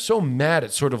platform. I was so mad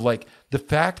at sort of like the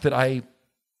fact that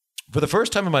for the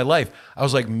first time in my life, I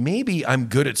was like, maybe I'm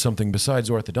good at something besides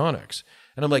orthodontics.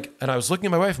 And I was looking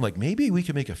at my wife, I'm like, maybe we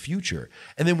could make a future.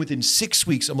 And then within 6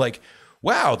 weeks, I'm like,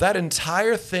 wow, that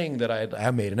entire thing that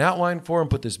I made an outline for and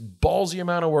put this ballsy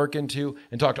amount of work into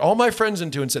and talked all my friends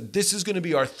into and said, this is going to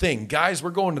be our thing. Guys,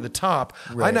 we're going to the top.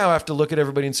 Right. I now have to look at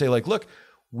everybody and say, like, look,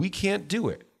 we can't do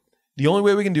it. The only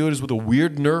way we can do it is with a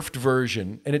weird nerfed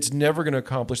version, and it's never going to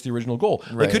accomplish the original goal.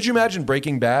 Right. Like, could you imagine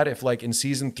Breaking Bad if, like, in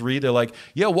season 3, they're like,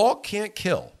 yeah, Walt can't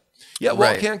kill. Yeah,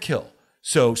 Walt can't kill.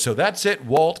 So that's it.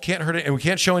 Walt can't hurt it, and we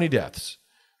can't show any deaths.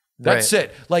 That's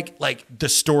it. Like the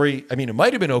story, I mean, it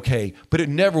might have been okay, but it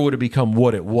never would have become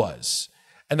what it was.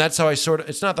 And that's how I sort of,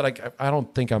 it's not that I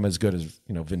don't think I'm as good as,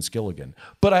 Vince Gilligan,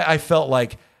 but I felt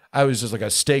like I was just like a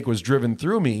stake was driven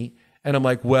through me. And I'm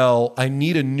like, well, I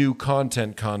need a new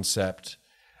content concept.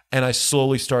 And I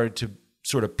slowly started to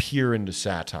sort of peer into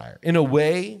satire. In a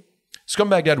way,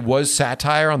 Scumbag Dad was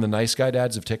satire on the nice guy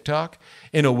dads of TikTok.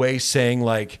 In a way, saying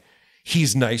like,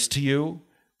 he's nice to you,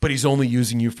 but he's only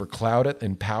using you for clout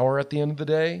and power at the end of the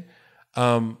day.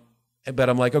 But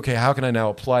I'm like, okay, how can I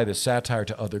now apply this satire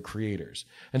to other creators?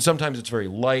 And sometimes it's very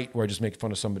light, where I just make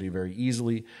fun of somebody very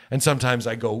easily. And sometimes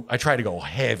I try to go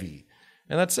heavy.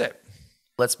 And that's it.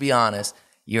 Let's be honest,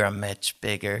 you're a much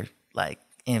bigger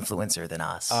influencer than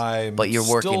us. But you're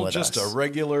working with us. Still just a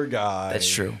regular guy. That's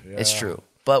true. Yeah. It's true.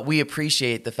 But we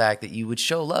appreciate the fact that you would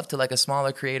show love to like a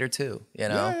smaller creator too,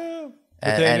 Yeah.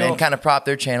 And kind of prop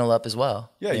their channel up as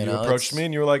well. Yeah, you approached me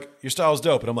and you were like, your style's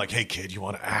dope. And I'm like, hey, kid, you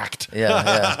want to act?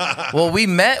 Yeah. Well, we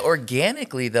met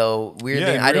organically, though.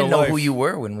 Weirdly, I didn't know who you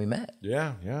were when we met.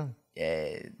 Yeah.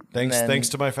 Thanks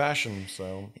to my fashion.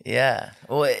 So yeah.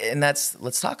 Well, and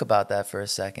let's talk about that for a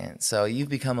second. So you've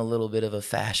become a little bit of a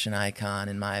fashion icon,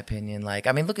 in my opinion. Like,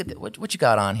 I mean, look at what you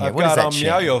got on here. I've What got is that on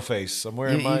chain? Meow Face. I'm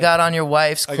wearing You got on your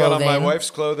wife's clothing. I got on my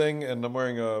wife's clothing, and I'm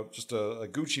wearing just a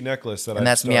Gucci necklace and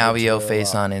that's Meow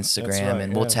Face on Instagram, right,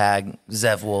 and we'll tag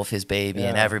Zev Wolf, his baby,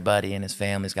 and everybody in his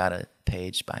family's got a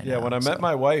page by now. Yeah, when I met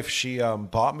my wife, she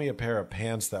bought me a pair of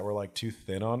pants that were like too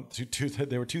thin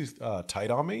they were too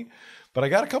tight on me. But I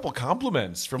got a couple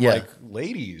compliments from like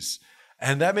ladies,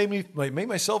 and that made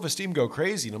my self-esteem go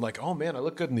crazy. And I'm like, oh man, I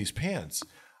look good in these pants.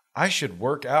 I should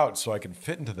work out so I can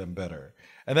fit into them better.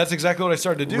 And that's exactly what I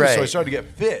started to do. Right. So I started to get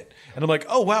fit, and I'm like,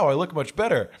 oh wow, I look much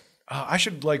better. I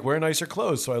should like wear nicer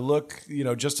clothes so I look,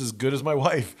 just as good as my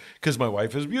wife, because my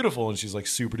wife is beautiful and she's like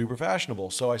super duper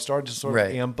fashionable. So I started to sort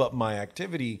of amp up my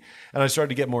activity, and I started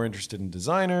to get more interested in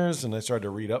designers, and I started to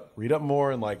read up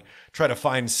more and like try to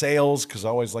find sales because I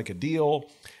always like a deal.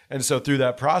 And so through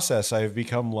that process, I've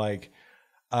become like,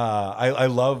 I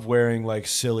love wearing like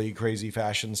silly, crazy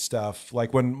fashion stuff.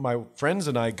 Like when my friends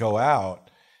and I go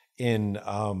out in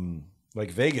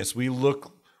like Vegas, we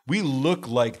look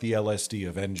like the LSD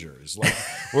Avengers. Like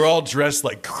we're all dressed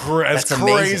like as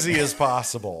crazy as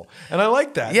possible. And I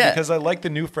like that because I like the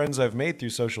new friends I've made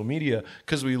through social media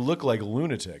because we look like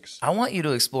lunatics. I want you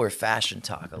to explore fashion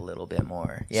talk a little bit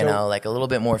more, like a little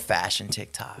bit more fashion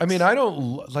TikToks. I mean, I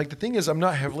don't like the thing is I'm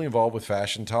not heavily involved with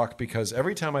fashion talk because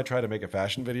every time I try to make a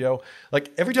fashion video,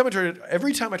 like every time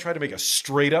I try to make a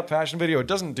straight up fashion video, it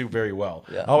doesn't do very well.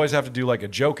 Yeah. I always have to do like a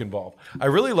joke involved. I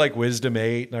really like Wisdom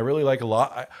 8 and I really like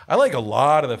I like a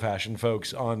lot of the fashion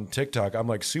folks on TikTok. I'm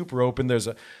like super open. There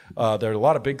are a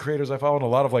lot of big creators I follow and a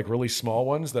lot of like really small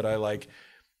ones that I like.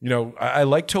 I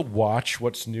like to watch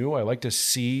what's new. I like to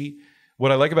see.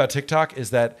 What I like about TikTok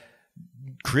is that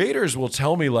creators will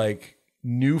tell me like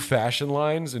new fashion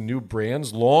lines and new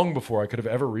brands long before I could have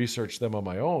ever researched them on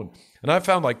my own. And I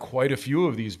found like quite a few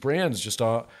of these brands just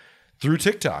through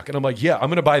TikTok. And I'm like, yeah, I'm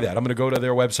going to buy that. I'm going to go to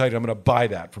their website and I'm going to buy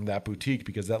that from that boutique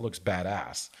because that looks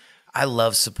badass. I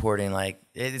love supporting, like,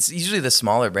 it's usually the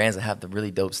smaller brands that have the really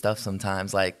dope stuff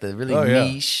sometimes, like the really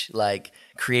niche, like,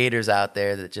 creators out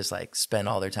there that just, like, spend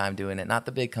all their time doing it. Not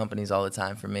the big companies all the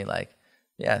time for me, like,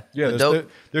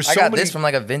 there's I got this from,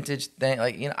 like, a vintage thing.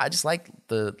 Like, I just like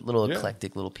the little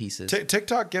eclectic little pieces.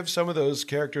 TikTok gives some of those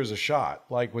characters a shot,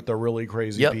 like, with the really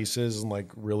crazy pieces and, like,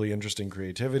 really interesting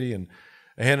creativity. And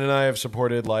Hannah and I have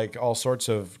supported like all sorts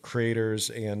of creators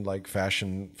and like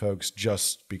fashion folks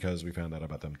just because we found out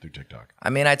about them through TikTok. I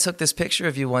mean, I took this picture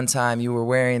of you one time. You were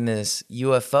wearing this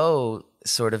UFO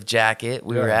sort of jacket.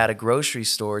 We were at a grocery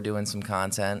store doing some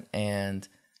content, and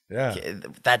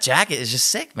that jacket is just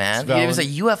sick, man. It was a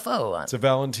UFO on. It's a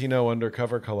Valentino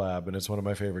undercover collab, and it's one of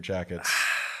my favorite jackets.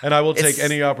 And I will take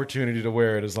any opportunity to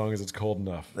wear it as long as it's cold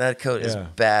enough. That coat is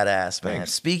badass, man.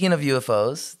 Thanks. Speaking of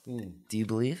UFOs, do you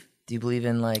believe? Do you believe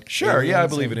in like Sure, yeah, I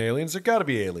believe in aliens. There got to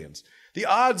be aliens. The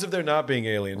odds of there not being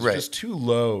aliens are just too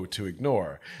low to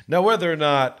ignore. Now, whether or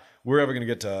not we're ever going to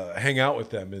get to hang out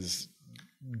with them is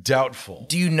doubtful.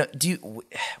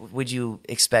 Would you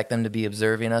expect them to be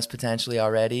observing us potentially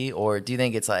already, or do you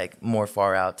think it's like more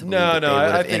far out to believe that they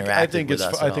would have interacted with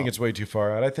us? I think it's way too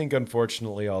far out. I think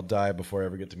unfortunately I'll die before I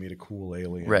ever get to meet a cool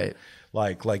alien. Right.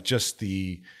 Like just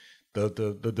the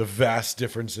vast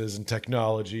differences in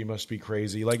technology must be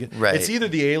crazy. Like it's either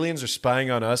the aliens are spying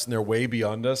on us and they're way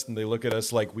beyond us and they look at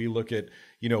us like we look at,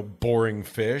 boring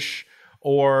fish,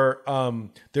 or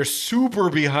they're super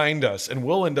behind us and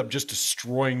we'll end up just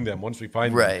destroying them once we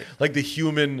find them. Like the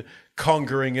human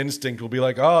conquering instinct will be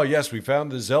like, oh yes, we found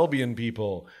the Zelbian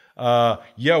people.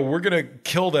 We're gonna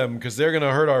kill them because they're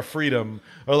gonna hurt our freedom.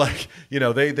 Or like,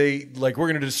 they like we're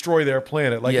gonna destroy their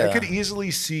planet. Like I could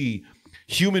easily see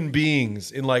human beings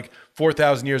in like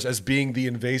 4,000 years as being the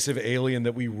invasive alien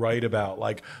that we write about.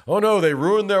 Like, oh no, they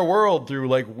ruined their world through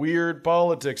like weird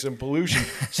politics and pollution.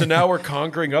 So now we're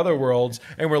conquering other worlds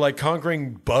and we're like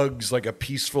conquering bugs, like a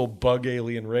peaceful bug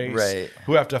alien race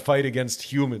who have to fight against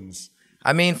humans.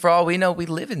 I mean, for all we know, we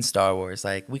live in Star Wars.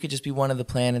 Like, we could just be one of the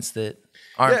planets that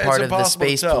aren't part of the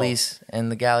space police and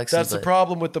the galaxy. That's the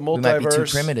problem with the multiverse. We might be too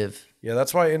primitive. Yeah,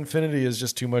 that's why infinity is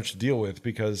just too much to deal with,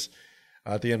 because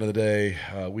at the end of the day,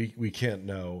 we can't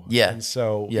know. Yeah. And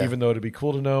so even though it'd be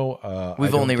cool to know,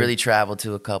 we've only really traveled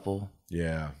to a couple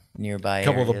nearby a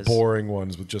couple areas. Of the boring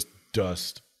ones with just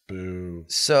dust. Boo.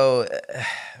 So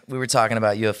we were talking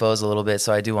about UFOs a little bit,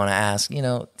 so I do want to ask,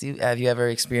 have you ever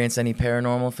experienced any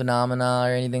paranormal phenomena or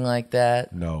anything like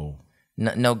that? No.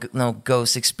 No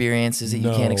ghost experiences that you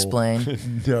can't explain?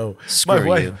 No.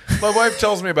 Screw you. My wife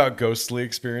tells me about ghostly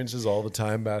experiences all the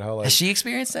time, about how like... Has she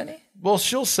experienced any? Well,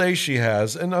 she'll say she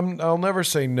has, and I'll never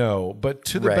say no. But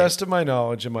to the best of my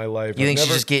knowledge in my life, you think she's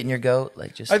just getting your goat?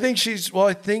 Like just, I think she's. Well,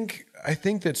 I think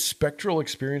that spectral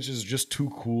experiences are just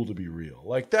too cool to be real.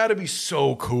 Like that'd be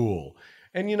so cool.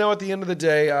 And you know, at the end of the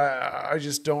day, I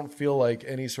just don't feel like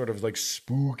any sort of like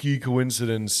spooky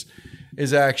coincidence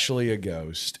is actually a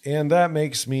ghost, and that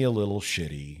makes me a little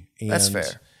shitty. And that's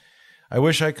fair. I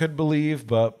wish I could believe,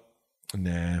 but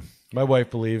nah. My wife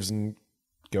believes in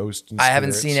ghosts. And I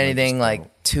haven't seen so anything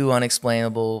like too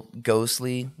unexplainable,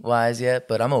 ghostly wise yet,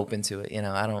 but I'm open to it. You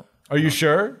know, I don't. Are you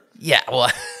sure? Yeah. Well,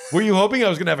 were you hoping I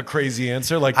was gonna have a crazy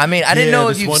answer? Like, I mean, I didn't know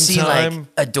if you've seen time, like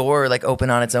a door like open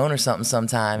on its own or something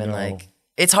sometime, and No. like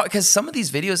it's hard because some of these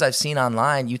videos I've seen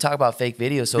online, you talk about fake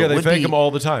videos, so yeah, it they would fake be, them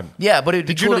all the time. Yeah, but it'd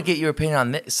be Did you cool know- to get your opinion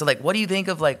on this. So, like, what do you think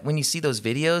of like when you see those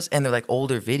videos and they're like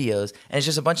older videos, and it's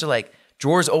just a bunch of like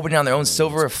drawers opening on their own,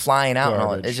 silver flying out, and all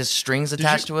garbage. it's just strings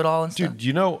attached to it all and stuff. Dude,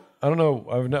 you know, I don't know.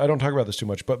 I don't talk about this too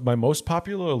much, but my most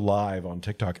popular live on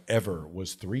TikTok ever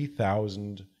was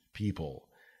 3,000 people.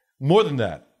 More than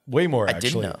that. Way more, I actually.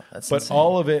 didn't know. That's but insane.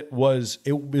 all of it was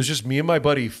just me and my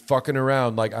buddy fucking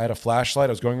around. Like, I had a flashlight.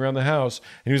 I was going around the house,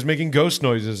 and he was making ghost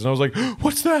noises. And I was like,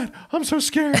 what's that? I'm so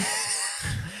scared.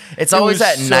 It's It always was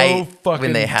at so night when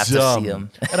fucking they have dumb. to see them.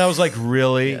 And I was like,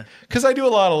 really? Because I do a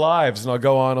lot of lives, and I'll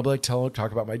go on, I'll be like,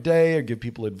 talk about my day, or give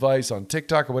people advice on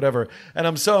TikTok or whatever. And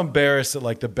I'm so embarrassed that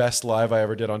like the best live I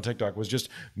ever did on TikTok was just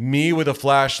me with a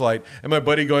flashlight and my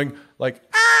buddy going like,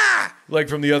 ah, like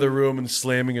from the other room and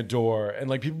slamming a door. And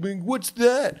like people being, what's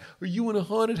that? Are you in a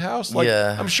haunted house? Like,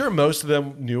 Yeah. I'm sure most of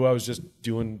them knew I was just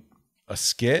doing a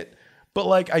skit. But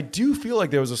like, I do feel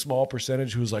like there was a small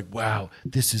percentage who was like, wow,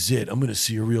 this is it. I'm going to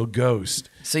see a real ghost.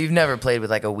 So you've never played with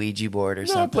like a Ouija board or No,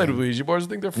 something? I played with Ouija boards. I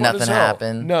think they're fun Nothing as hell.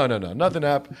 happened? No. Nothing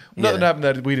happened. Nothing happened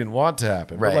that we didn't want to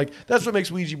happen. Right. But like, that's what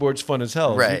makes Ouija boards fun as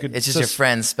hell. Right. It's just your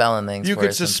friends spelling things. You for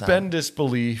could it sometimes. suspend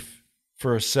disbelief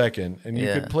for a second, and you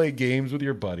Yeah. could play games with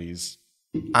your buddies.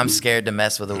 I'm scared to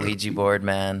mess with a Ouija board,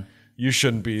 man. You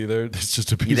shouldn't be either. It's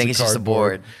just a piece of You think it's just a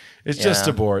cardboard. board? It's Yeah. just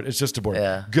a board. It's just a board.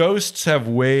 Yeah. Ghosts have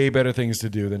way better things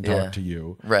to do than talk Yeah. to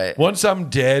you. Right. Once I'm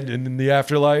dead and in the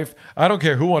afterlife, I don't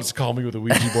care who wants to call me with a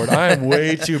Ouija board. I am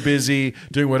way too busy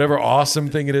doing whatever awesome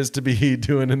thing it is to be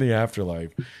doing in the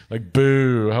afterlife. Like,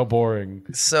 boo, how boring.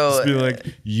 So Just be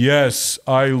like, yes,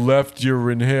 I left your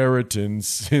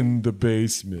inheritance in the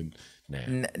basement.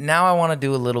 Nah. now I want to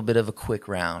do a little bit of a quick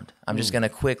round. I'm just going to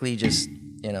quickly just,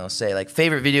 say like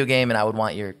favorite video game, and I would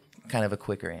want your kind of a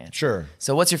quicker answer. Sure.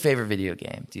 So what's your favorite video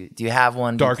game? Do you have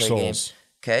one? Do you Dark play Souls. games?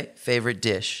 Okay. Favorite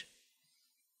dish?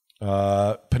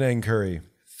 Penang curry.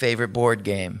 Favorite board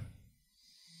game?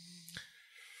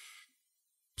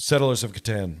 Settlers of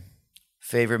Catan.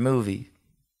 Favorite movie?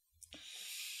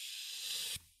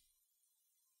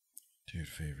 Dude,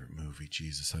 favorite movie.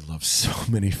 Jesus, I love so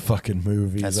many fucking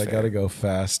movies. That's I fair. gotta go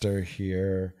faster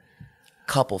here.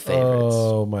 Couple favorites.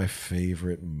 Oh, my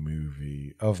favorite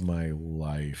movie of my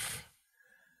life.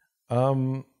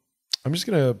 I'm just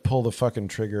gonna pull the fucking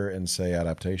trigger and say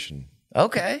adaptation.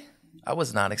 Okay. I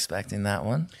was not expecting that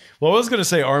one. Well, I was gonna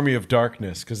say Army of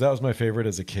Darkness because that was my favorite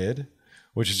as a kid,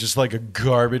 which is just like a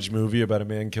garbage movie about a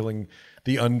man killing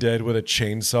the undead with a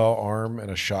chainsaw arm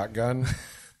and a shotgun.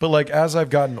 But like as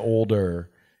I've gotten older,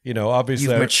 obviously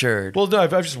You've matured. Well, no, I've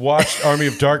just watched Army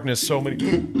of Darkness so many.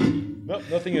 Nope,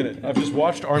 nothing in it. I've just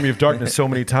watched Army of Darkness so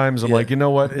many times. I'm like, you know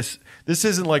what? This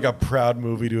isn't like a proud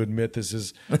movie to admit this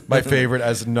is my favorite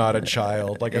as not a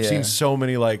child. Like I've seen so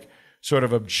many like sort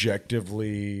of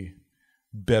objectively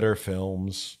better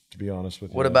films, to be honest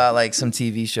with you. What about like some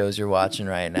TV shows you're watching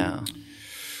right now?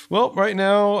 Well, right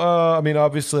now,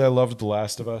 obviously I loved The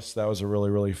Last of Us. That was a really,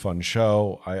 really fun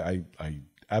show. I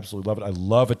absolutely love it. I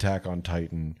love Attack on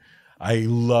Titan.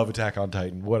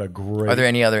 What a great... Are there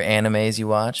any other animes you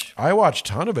watch? I watch a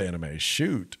ton of anime.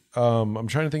 Shoot. I'm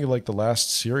trying to think of like the last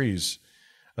series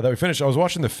that we finished. I was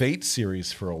watching the Fate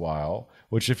series for a while,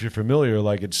 which if you're familiar,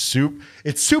 like it's super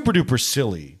duper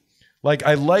silly. Like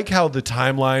I like how the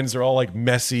timelines are all like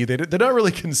messy. They're not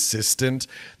really consistent.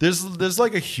 There's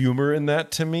like a humor in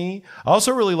that to me. I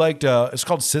also really liked it's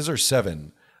called Scissor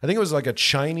 7. I think it was like a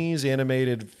Chinese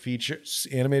animated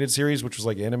series, which was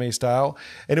like anime style.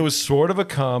 And it was sort of a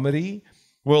comedy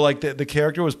where like the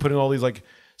character was put in all these like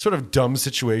sort of dumb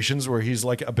situations where he's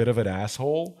like a bit of an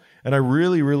asshole. And I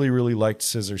really, really, really liked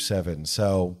Scissor 7.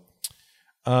 So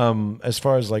as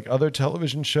far as like other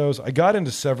television shows, I got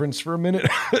into Severance for a minute,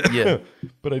 Yeah.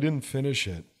 but I didn't finish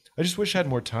it. I just wish I had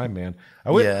more time, man.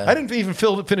 I Yeah. didn't even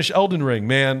finish Elden Ring,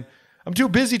 man. I'm too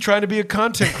busy trying to be a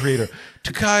content creator.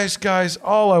 Guys,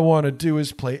 all I want to do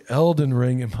is play Elden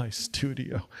Ring in my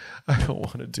studio. I don't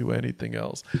want to do anything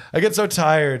else. I get so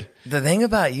tired. The thing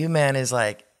about you, man, is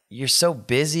like you're so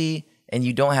busy and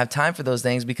you don't have time for those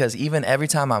things because even every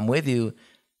time I'm with you,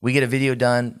 we get a video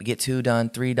done, we get 2 done,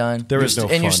 3 done. There is no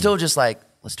fun. And you're still just like,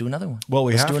 let's do another one. Well,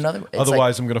 let's have do to. another one. It's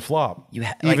Otherwise, like, I'm going to flop.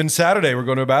 like, Even Saturday, we're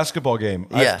going to a basketball game.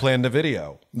 Yeah. I've planned a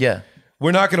video. Yeah.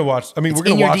 We're not going to watch. I mean, It's we're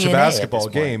going in to your watch a DNA basketball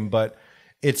at this point. game, but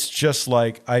it's just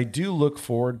like I do look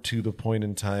forward to the point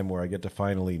in time where I get to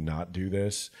finally not do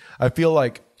this. I feel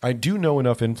like I do know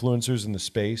enough influencers in the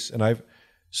space, and I've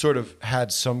sort of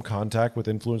had some contact with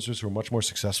influencers who are much more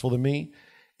successful than me,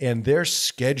 and their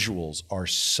schedules are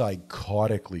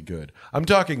psychotically good. I'm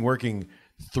talking working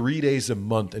 3 days a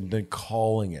month and then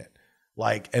calling it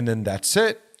and then that's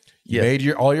it. You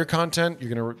made all your content.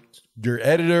 Your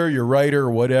editor, your writer,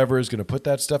 or whatever is going to put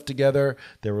that stuff together.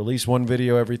 They release one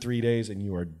video every 3 days, and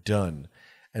you are done.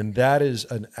 And that is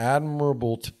a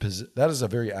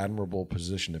very admirable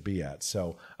position to be at.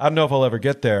 So I don't know if I'll ever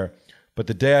get there, but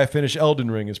the day I finish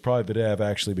Elden Ring is probably the day I've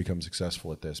actually become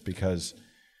successful at this, because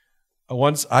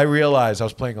once I realized I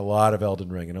was playing a lot of Elden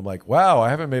Ring, and I'm like, wow, I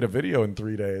haven't made a video in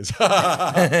 3 days.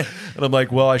 And I'm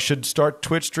like, well, I should start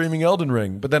Twitch streaming Elden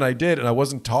Ring. But then I did, and I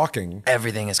wasn't talking.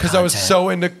 Everything is because I was so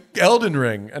into Elden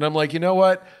Ring. And I'm like, you know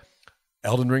what?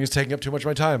 Elden Ring is taking up too much of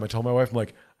my time. I told my wife, I'm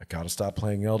like, I got to stop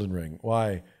playing Elden Ring.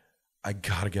 Why? I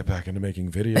got to get back into making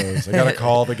videos. I got to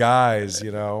call the guys,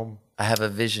 I have a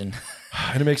vision.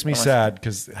 And it makes me sad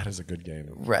because that is a good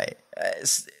game. Right.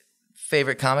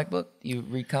 Favorite comic book? You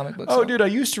read comic books? Oh, dude, I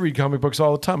used to read comic books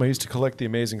all the time. I used to collect The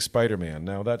Amazing Spider-Man.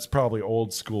 Now, that's probably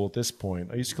old school at this point.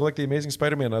 I used to collect The Amazing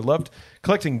Spider-Man. I loved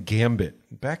collecting Gambit.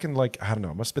 Back in, it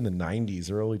must have been the 90s,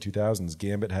 early 2000s,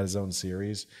 Gambit had his own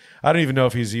series. I don't even know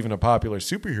if he's even a popular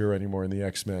superhero anymore in the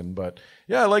X-Men, but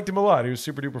yeah, I liked him a lot. He was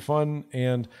super duper fun,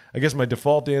 and I guess my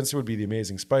default answer would be The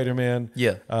Amazing Spider-Man.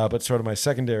 Yeah. But sort of my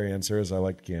secondary answer is I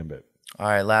liked Gambit. All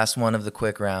right, last one of the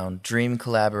quick round. Dream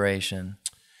collaboration.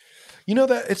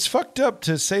 That it's fucked up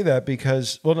to say that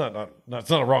because, well, it's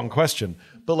not a wrong question,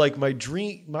 but like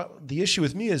the issue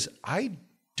with me is I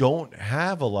don't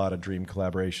have a lot of dream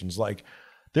collaborations. Like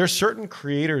there are certain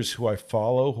creators who I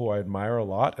follow, who I admire a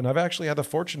lot, and I've actually had the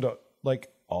fortune to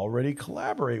already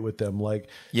collaborate with them. Like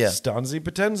Stanzi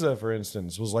Potenza, for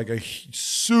instance, was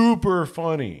super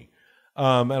funny.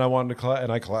 And I wanted to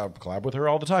collab with her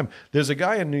all the time. There's a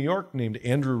guy in New York named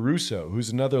Andrew Russo, who's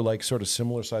another sort of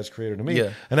similar sized creator to me.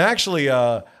 Yeah. And actually,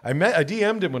 I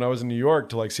DM'd him when I was in New York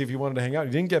to see if he wanted to hang out.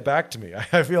 He didn't get back to me.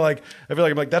 I feel like I'm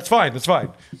like, that's fine.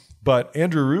 But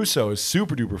Andrew Russo is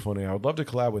super duper funny. I would love to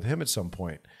collab with him at some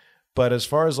point. But as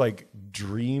far as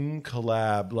dream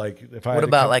collab, what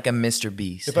about a Mr.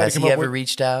 Beast? Has he ever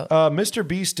reached out? Mr.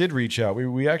 Beast did reach out.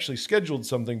 We actually scheduled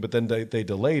something, but then they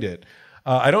delayed it.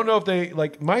 I don't know if they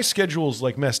my schedule's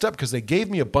messed up because they gave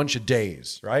me a bunch of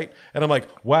days, right? And I'm like,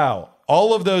 wow,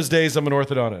 all of those days I'm an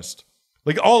orthodontist.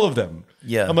 All of them.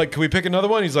 Yeah. I'm like, can we pick another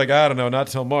one? He's like, I don't know, not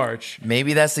till March.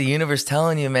 Maybe that's the universe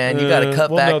telling you, man, you got to cut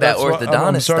back that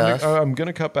orthodontist stuff. I'm going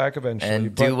to cut back eventually.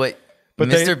 And do what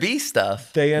Mr. Beast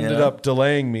stuff. They ended up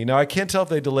delaying me. Now, I can't tell if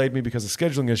they delayed me because of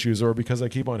scheduling issues or because I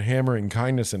keep on hammering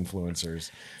kindness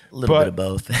influencers. A little bit of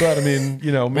both. But I mean,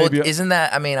 maybe. Well, isn't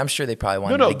that, I'm sure they probably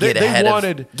wanted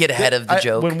to get ahead of the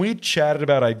joke. When we chatted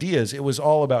about ideas, it was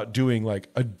all about doing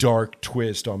a dark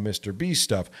twist on Mr. Beast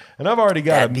stuff. And I've already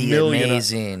got That'd be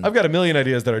amazing. I've got a million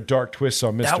ideas that are dark twists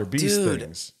on Mr. Beast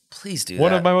things. Please do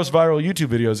One of my most viral YouTube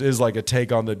videos is a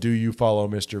take on the do you follow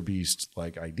Mr. Beast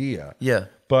idea. Yeah.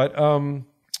 But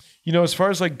as far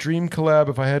as dream collab,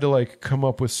 if I had to come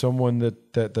up with someone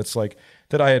that's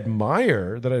that I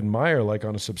admire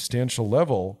on a substantial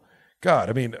level, God,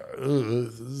 I mean,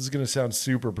 this is going to sound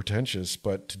super pretentious,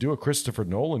 but to do a Christopher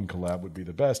Nolan collab would be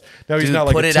the best. Now he's not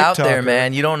put it out there,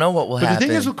 man. You don't know what will happen. But the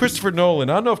thing is with Christopher Nolan,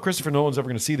 I don't know if Christopher Nolan's ever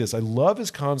going to see this. I love his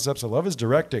concepts. I love his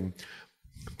directing.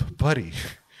 But buddy,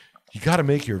 you got to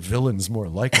make your villains more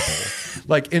likable.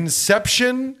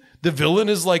 Inception, the villain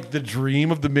is the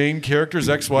dream of the main character's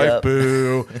ex-wife. Yep.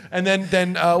 Boo. And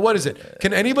then what is it?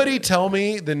 Can anybody tell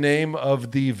me the name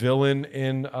of the villain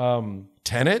in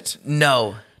Tenet?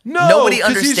 No. Nobody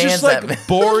understands he's just that.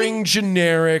 Boring,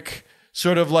 generic,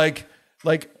 sort of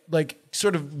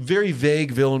sort of very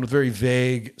vague villain with very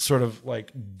vague, sort of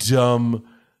dumb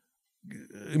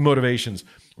motivations.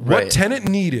 Right. What Tenet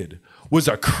needed was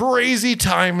a crazy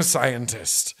time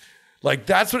scientist.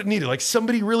 That's what it needed.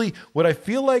 Somebody really, what I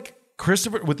feel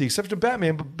Christopher, with the exception of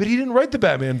Batman, but he didn't write the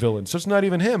Batman villain, so it's not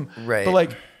even him. Right.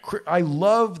 But I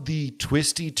love the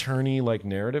twisty, turny,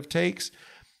 narrative takes.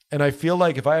 And I feel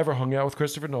like if I ever hung out with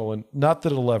Christopher Nolan, not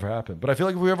that it'll ever happen, but I feel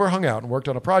like if we ever hung out and worked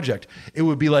on a project, it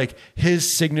would be like his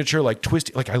signature, like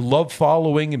twisty, like I love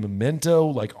Following and Memento,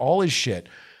 like all his shit.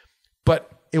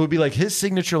 But it would be like his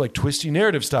signature, like twisty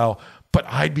narrative style, but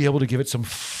I'd be able to give it some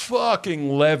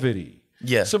fucking levity.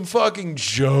 Yeah. Some fucking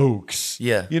jokes.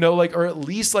 Yeah. You know, like, or at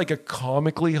least like a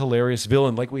comically hilarious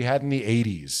villain like we had in the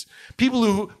 80s. People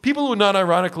who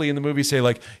non-ironically in the movie say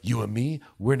like, you and me,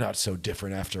 we're not so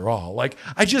different after all. Like,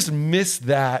 I just miss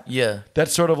that. Yeah. That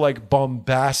sort of like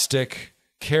bombastic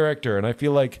character. And I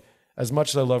feel like as much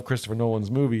as I love Christopher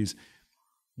Nolan's movies,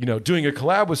 you know, doing a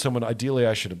collab with someone, ideally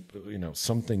I should have, you know,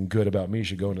 something good about me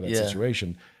should go into that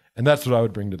situation. And that's what I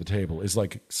would bring to the table is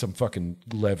like some fucking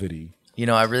levity. You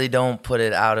know, I really don't put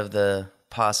it out of the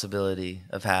possibility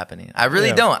of happening. I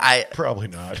really don't. Probably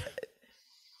not.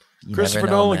 You Christopher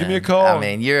never know, Nolan, man. give me a call. I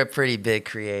mean, you're a pretty big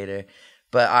creator.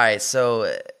 But all right,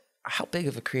 so how big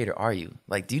of a creator are you?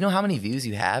 Like, do you know how many views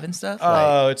you have and stuff?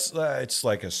 Oh, it's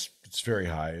like it's very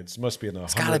high. It must be in the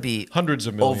it's gotta be hundreds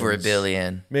of millions. Over a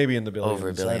billion. Maybe in the billions. Over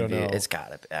a billion I don't know. It's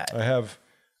gotta be. I have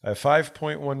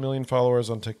 5.1 million followers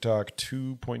on TikTok,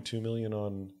 2.2 million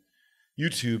on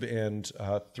YouTube, and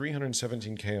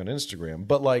 317K on Instagram.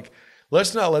 But like,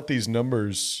 let's not let these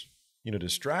numbers, you know,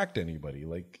 distract anybody.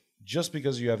 Like, just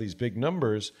because you have these big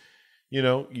numbers, you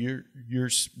know,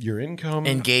 your income,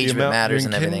 engagement matters,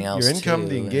 and everything else. Your income, too,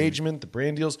 the engagement, the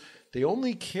brand deals. They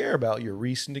only care about your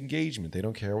recent engagement. They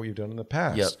don't care what you've done in the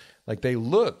past. Yep. Like they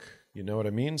look, you know what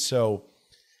I mean? So,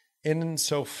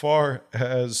 insofar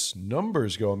as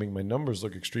numbers go, I mean, my numbers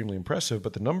look extremely impressive,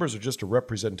 but the numbers are just a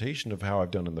representation of how I've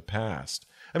done in the past.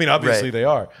 I mean, obviously they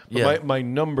are, but my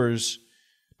numbers,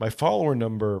 my follower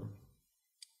number,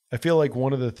 I feel like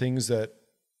one of the things that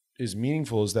is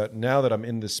meaningful is that now that I'm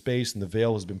in this space and the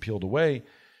veil has been peeled away,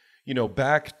 you know,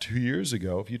 back 2 years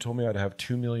ago, if you told me I'd have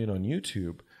 2 million on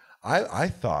YouTube,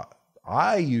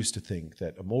 I used to think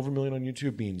that over a million on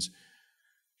YouTube means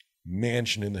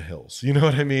mansion in the hills. You know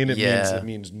what I mean? It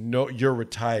means no, you're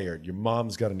retired. Your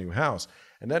mom's got a new house.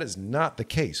 And that is not the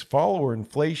case. Follower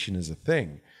inflation is a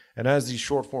thing. And as these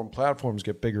short form platforms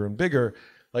get bigger and bigger,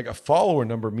 like a follower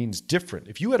number means different.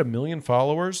 If you had 1 million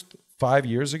followers 5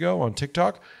 years ago on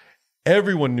TikTok,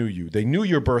 everyone knew you. They knew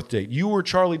your birth date. You were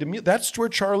Charlie D'Amelio. That's where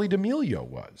Charlie D'Amelio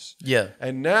was. Yeah.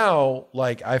 And now,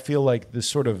 like, I feel like this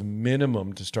sort of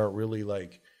minimum to start really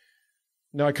like,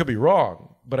 now I could be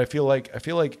wrong, but I feel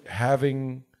like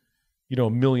having, you know,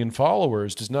 1 million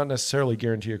followers does not necessarily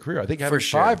guarantee a career. I think having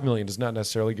 5 million does not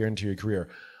necessarily guarantee a career.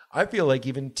 I feel like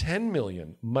even 10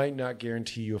 million might not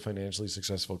guarantee you a financially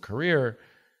successful career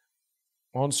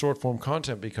on short form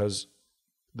content because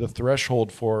the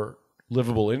threshold for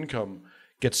livable income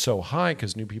gets so high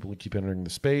because new people keep entering the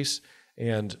space,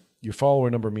 and your follower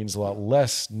number means a lot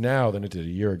less now than it did a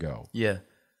year ago. Yeah.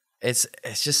 It's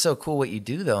just so cool what you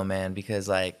do though, man, because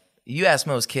like you ask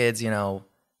most kids, you know,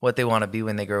 what they want to be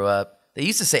when they grow up. They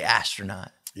used to say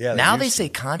astronaut. Yeah. Now they say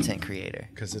content creator.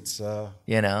 Because it's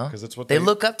you know, because it's what they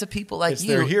look up to people like it's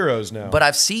you. They're heroes now. But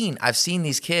I've seen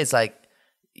these kids like,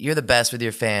 you're the best with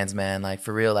your fans, man. Like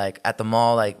for real, like at the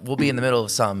mall, like we'll be in the middle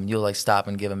of something, you'll like stop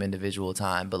and give them individual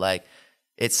time. But like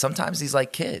it's sometimes these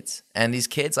like kids, and these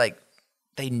kids like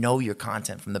they know your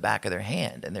content from the back of their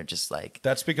hand, and they're just like,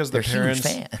 that's because the they're parents,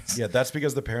 huge fans. Yeah, that's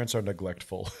because the parents are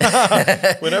neglectful.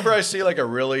 Whenever I see like a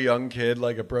really young kid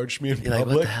like approach me in You're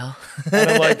public, like, what the hell?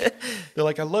 and I'm like, they're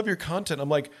like, I love your content. I'm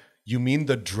like, you mean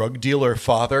the drug dealer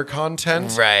father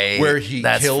content, right? Where he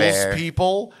kills fair.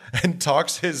 people and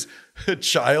talks his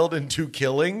child into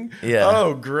killing. Yeah.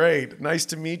 Oh, great. Nice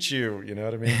to meet you. You know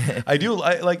what I mean?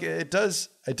 I like it does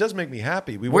make me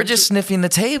happy. We're just sniffing the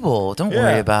table. Don't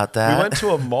worry about that. We went to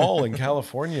a mall in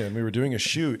California and we were doing a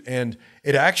shoot, and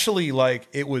it actually like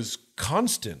it was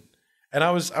constant. And I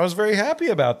was very happy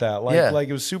about that. Like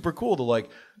it was super cool to like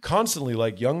constantly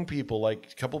like young people, like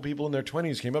a couple people in their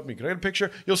 20s came up to me. Can I get a picture?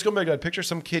 Yo, Scumbag Dad, picture.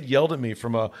 Some kid yelled at me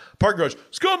from a park garage,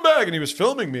 Scumbag, and he was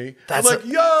filming me. I'm like,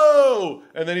 yo!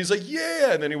 And then he's like,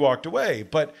 yeah, and then he walked away.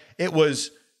 But it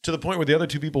was to the point where the other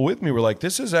two people with me were like,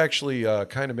 this is actually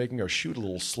kind of making our shoot a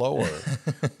little slower.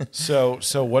 So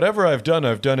whatever I've done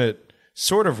it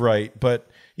sort of right, but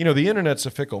you know, the internet's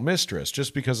a fickle mistress.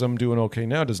 Just because I'm doing okay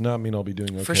now does not mean I'll be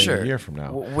doing okay For sure. a year from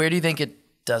now. Where do you think it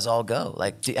does all go?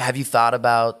 Like, have you thought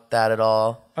about that at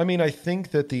all? I mean, I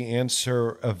think that the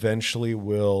answer eventually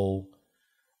will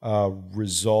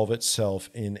resolve itself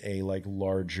in a like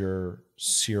larger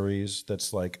series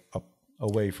that's like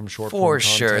away from short form content.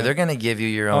 For sure, they're going to give you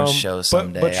your own show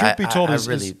someday. But truth be told, I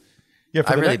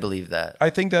really believe that. I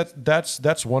think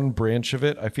that's one branch of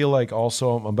it. I feel like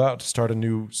also I'm about to start a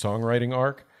new songwriting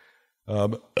arc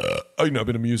I've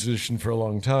been a musician for a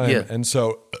long time. Yeah. And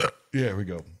so, here we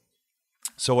go.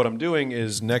 So what I'm doing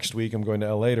is next week I'm going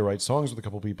to LA to write songs with a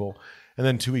couple people. And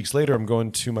then 2 weeks later, I'm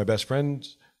going to my best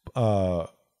friend's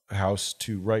house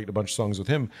to write a bunch of songs with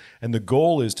him. And the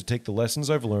goal is to take the lessons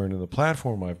I've learned and the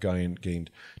platform I've gained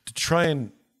to try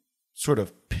and sort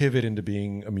of pivot into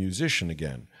being a musician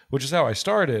again, which is how I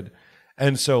started.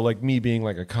 And so like me being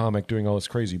like a comic doing all this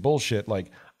crazy bullshit,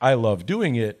 like I love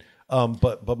doing it.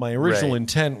 But my original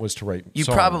intent was to write You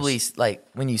songs. probably, like,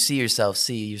 when you see yourself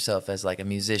as like a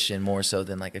musician more so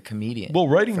than like a comedian. Well,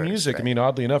 writing music, right? I mean,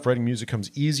 oddly enough, writing music comes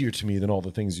easier to me than all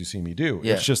the things you see me do.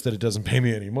 Yeah. It's just that it doesn't pay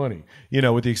me any money,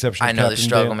 with the exception of I know Captain the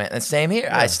struggle, Dan. man. And same here.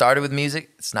 Yeah. I started with music.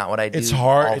 It's not what I do It's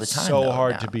hard. all the time. It's so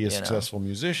hard now, to be a successful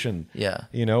musician. Yeah.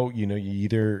 You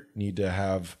either need to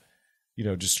have,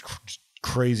 just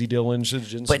crazy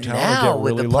diligence and but some now talent, or get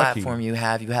with really the lucky. platform you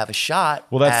have a shot.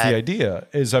 Well, that's the idea.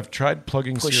 Is I've tried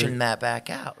pushing that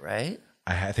back out, right?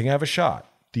 I think I have a shot.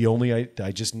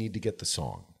 I just need to get the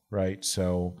song right.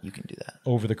 So you can do that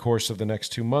over the course of the next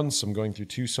 2 months. I'm going through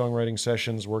 2 songwriting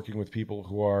sessions, working with people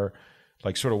who are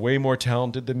like sort of way more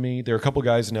talented than me. There are a couple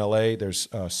guys in LA. There's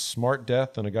Smart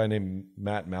Death and a guy named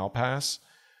Matt Malpass.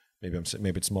 Maybe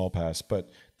it's Malpass,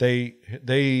 but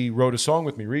they wrote a song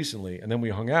with me recently, and then we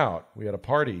hung out. We had a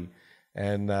party,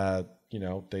 and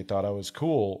they thought I was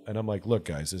cool, and I'm like, look,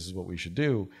 guys, this is what we should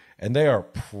do. And they are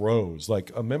pros.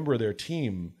 Like a member of their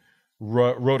team he's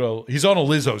on a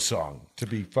Lizzo song, to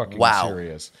be fucking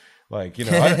serious. Like,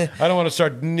 I don't want to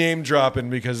start name dropping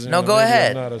because no, go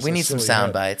ahead. We need some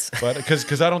sound bites. But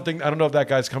because I don't know if that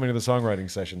guy's coming to the songwriting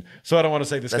session, so I don't want to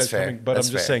say this guy's coming. But I'm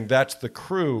just saying that's the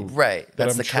crew, right? That's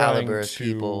that I'm the caliber of to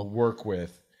people work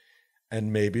with,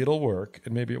 and maybe it'll work,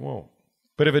 and maybe it won't.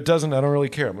 But if it doesn't, I don't really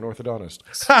care. I'm an orthodontist.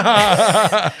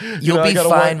 You'll be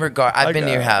fine regardless. I've been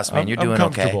to your house, man. You're doing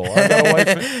okay.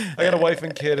 I got a wife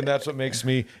and kid, and that's what makes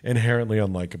me inherently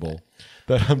unlikable.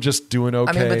 That I'm just doing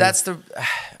okay. I mean, but that's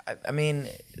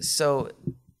so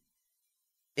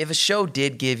if a show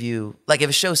did give you, like if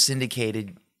a show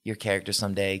syndicated your character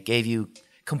someday, gave you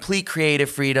complete creative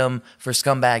freedom for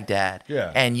Scumbag Dad,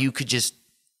 and you could just,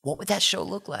 what would that show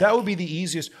look like? That would be the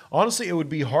easiest. Honestly, it would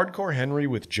be Hardcore Henry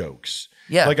with jokes.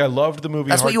 Yeah. Like I loved the movie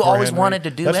That's Hardcore what you always Henry. wanted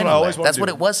to do That's anyway. What I always wanted That's to what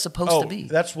do. it was supposed to be.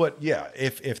 That's what,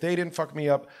 if they didn't fuck me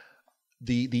up,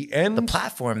 the end, the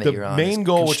platform that you're on, the main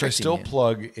goal, which I still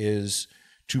plug, is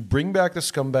to bring back the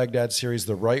Scumbag Dad series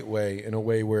the right way, in a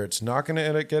way where it's not going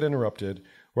to get interrupted,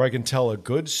 where I can tell a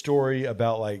good story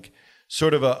about like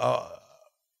sort of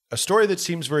a story that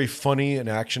seems very funny and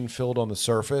action filled on the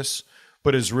surface,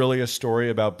 but is really a story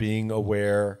about being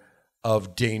aware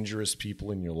of dangerous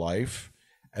people in your life.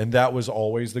 And that was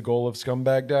always the goal of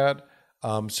Scumbag Dad.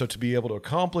 So to be able to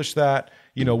accomplish that,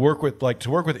 work with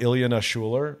Ilyana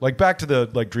Schuler, like back to the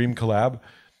like dream collab.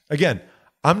 Again,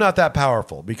 I'm not that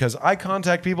powerful because I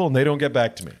contact people and they don't get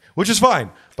back to me, which is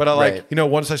fine. But I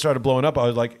once I started blowing up, I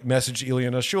would like message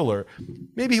Ilyana Schuler.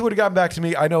 Maybe he would have gotten back to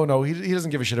me. I don't know. He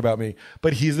doesn't give a shit about me,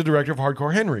 but he's the director of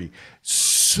Hardcore Henry.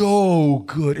 So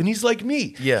good. And he's like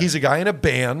me. Yeah. He's a guy in a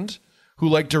band who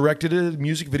like directed a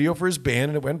music video for his band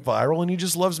and it went viral, and he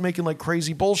just loves making like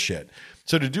crazy bullshit.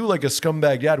 So to do like a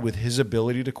Scumbag Dad with his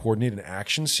ability to coordinate an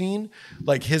action scene,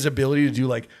 like his ability to do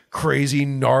like crazy,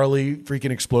 gnarly freaking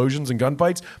explosions and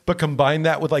gunfights, but combine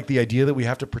that with like the idea that we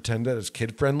have to pretend that it's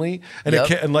kid friendly, and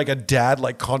and like a dad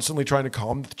like constantly trying to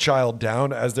calm the child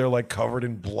down as they're like covered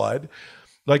in blood.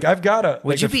 Like I've got a.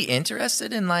 Would you be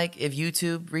interested in like if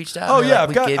YouTube reached out? Oh yeah,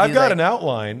 I've got an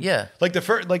outline. Yeah, like the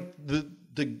first, like the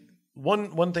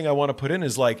one thing I want to put in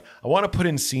is like I want to put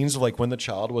in scenes of like when the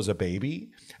child was a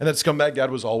baby and that Scumbag Dad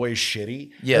was always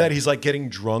shitty. Yeah, and that he's like getting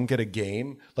drunk at a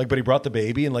game, like but he brought the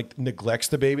baby and like neglects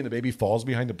the baby, and the baby falls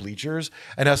behind the bleachers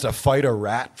and has to fight a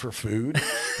rat for food.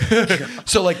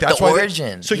 So like that's the why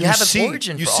origin. So you see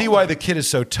origin. You see why the kid is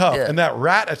so tough, Yeah. and that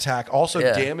rat attack also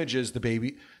damages the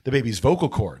baby's vocal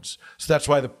cords. So that's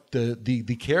why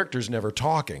the character's never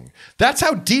talking. That's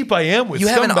how deep I am with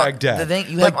Scumbag Dad.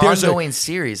 You have ongoing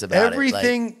series about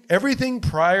everything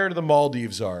prior to the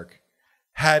Maldives arc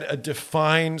had a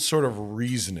defined sort of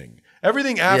reasoning.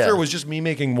 Everything after was just me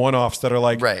making one-offs that are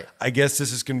like, I guess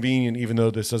this is convenient even though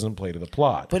this doesn't play to the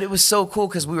plot. But it was so cool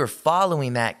because we were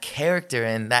following that character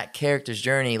and that character's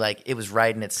journey. Like it was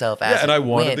writing itself as and I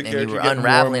wanted the character to get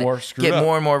unraveling,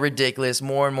 more and more ridiculous,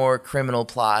 more and more criminal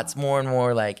plots, more and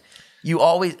more like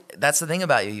that's the thing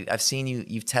about you. I've seen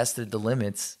you've tested the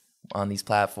limits on these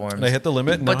platforms. And I hit the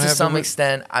limit. But to some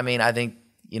extent, I mean, I think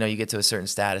you get to a certain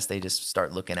status, they just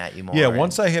start looking at you more. Yeah,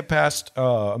 once I hit past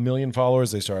 1 million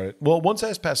followers, they started. Well, once I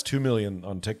was past 2 million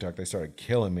on TikTok, they started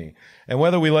killing me. And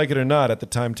whether we like it or not, at the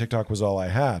time, TikTok was all I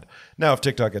had. Now, if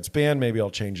TikTok gets banned, maybe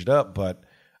I'll change it up. But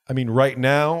I mean, right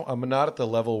now, I'm not at the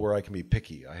level where I can be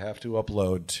picky. I have to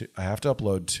upload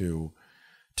to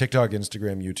TikTok,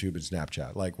 Instagram, YouTube, and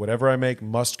Snapchat. Like whatever I make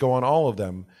must go on all of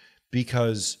them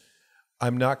because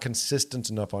I'm not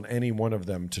consistent enough on any one of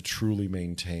them to truly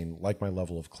maintain like my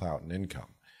level of clout and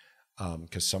income.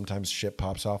 Because sometimes shit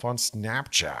pops off on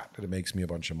Snapchat and it makes me a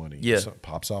bunch of money. Yeah. So it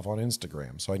pops off on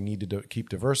Instagram. So I need to keep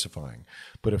diversifying.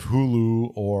 But if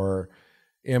Hulu or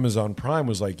Amazon Prime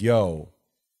was like, yo,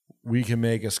 we can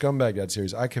make a Scumbag Dad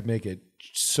series, I could make it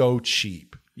so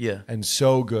cheap and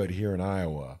so good here in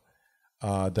Iowa.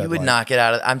 That you would knock it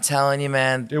out of. I'm telling you,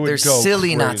 man. They're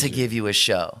silly not to give you a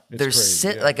show. They're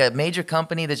like a major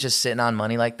company that's just sitting on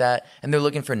money like that, and they're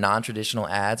looking for non-traditional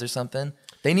ads or something.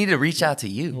 They need to reach out to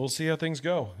you. We'll see how things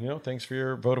go. Thanks for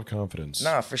your vote of confidence.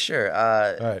 No, for sure.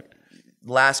 All right.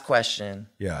 Last question.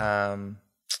 Yeah.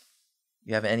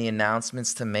 You have any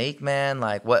announcements to make, man?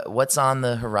 Like what's on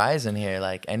the horizon here?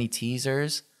 Like any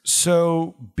teasers?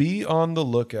 So be on the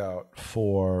lookout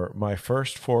for my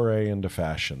first foray into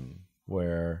fashion,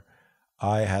 where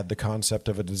I had the concept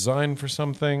of a design for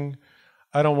something.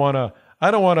 I don't want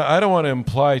to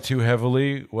imply too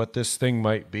heavily what this thing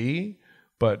might be,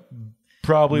 but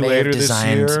probably later this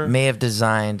year, may have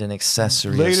designed an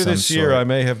accessory. Later this year, I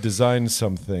may have designed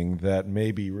something that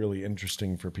may be really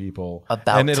interesting for people,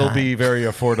 and it'll be very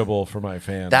affordable for my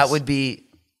fans. That would be.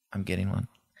 I'm getting one.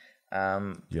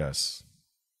 Yes.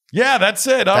 Yeah, that's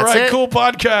it. All right, cool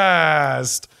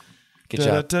podcast. Good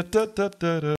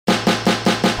job.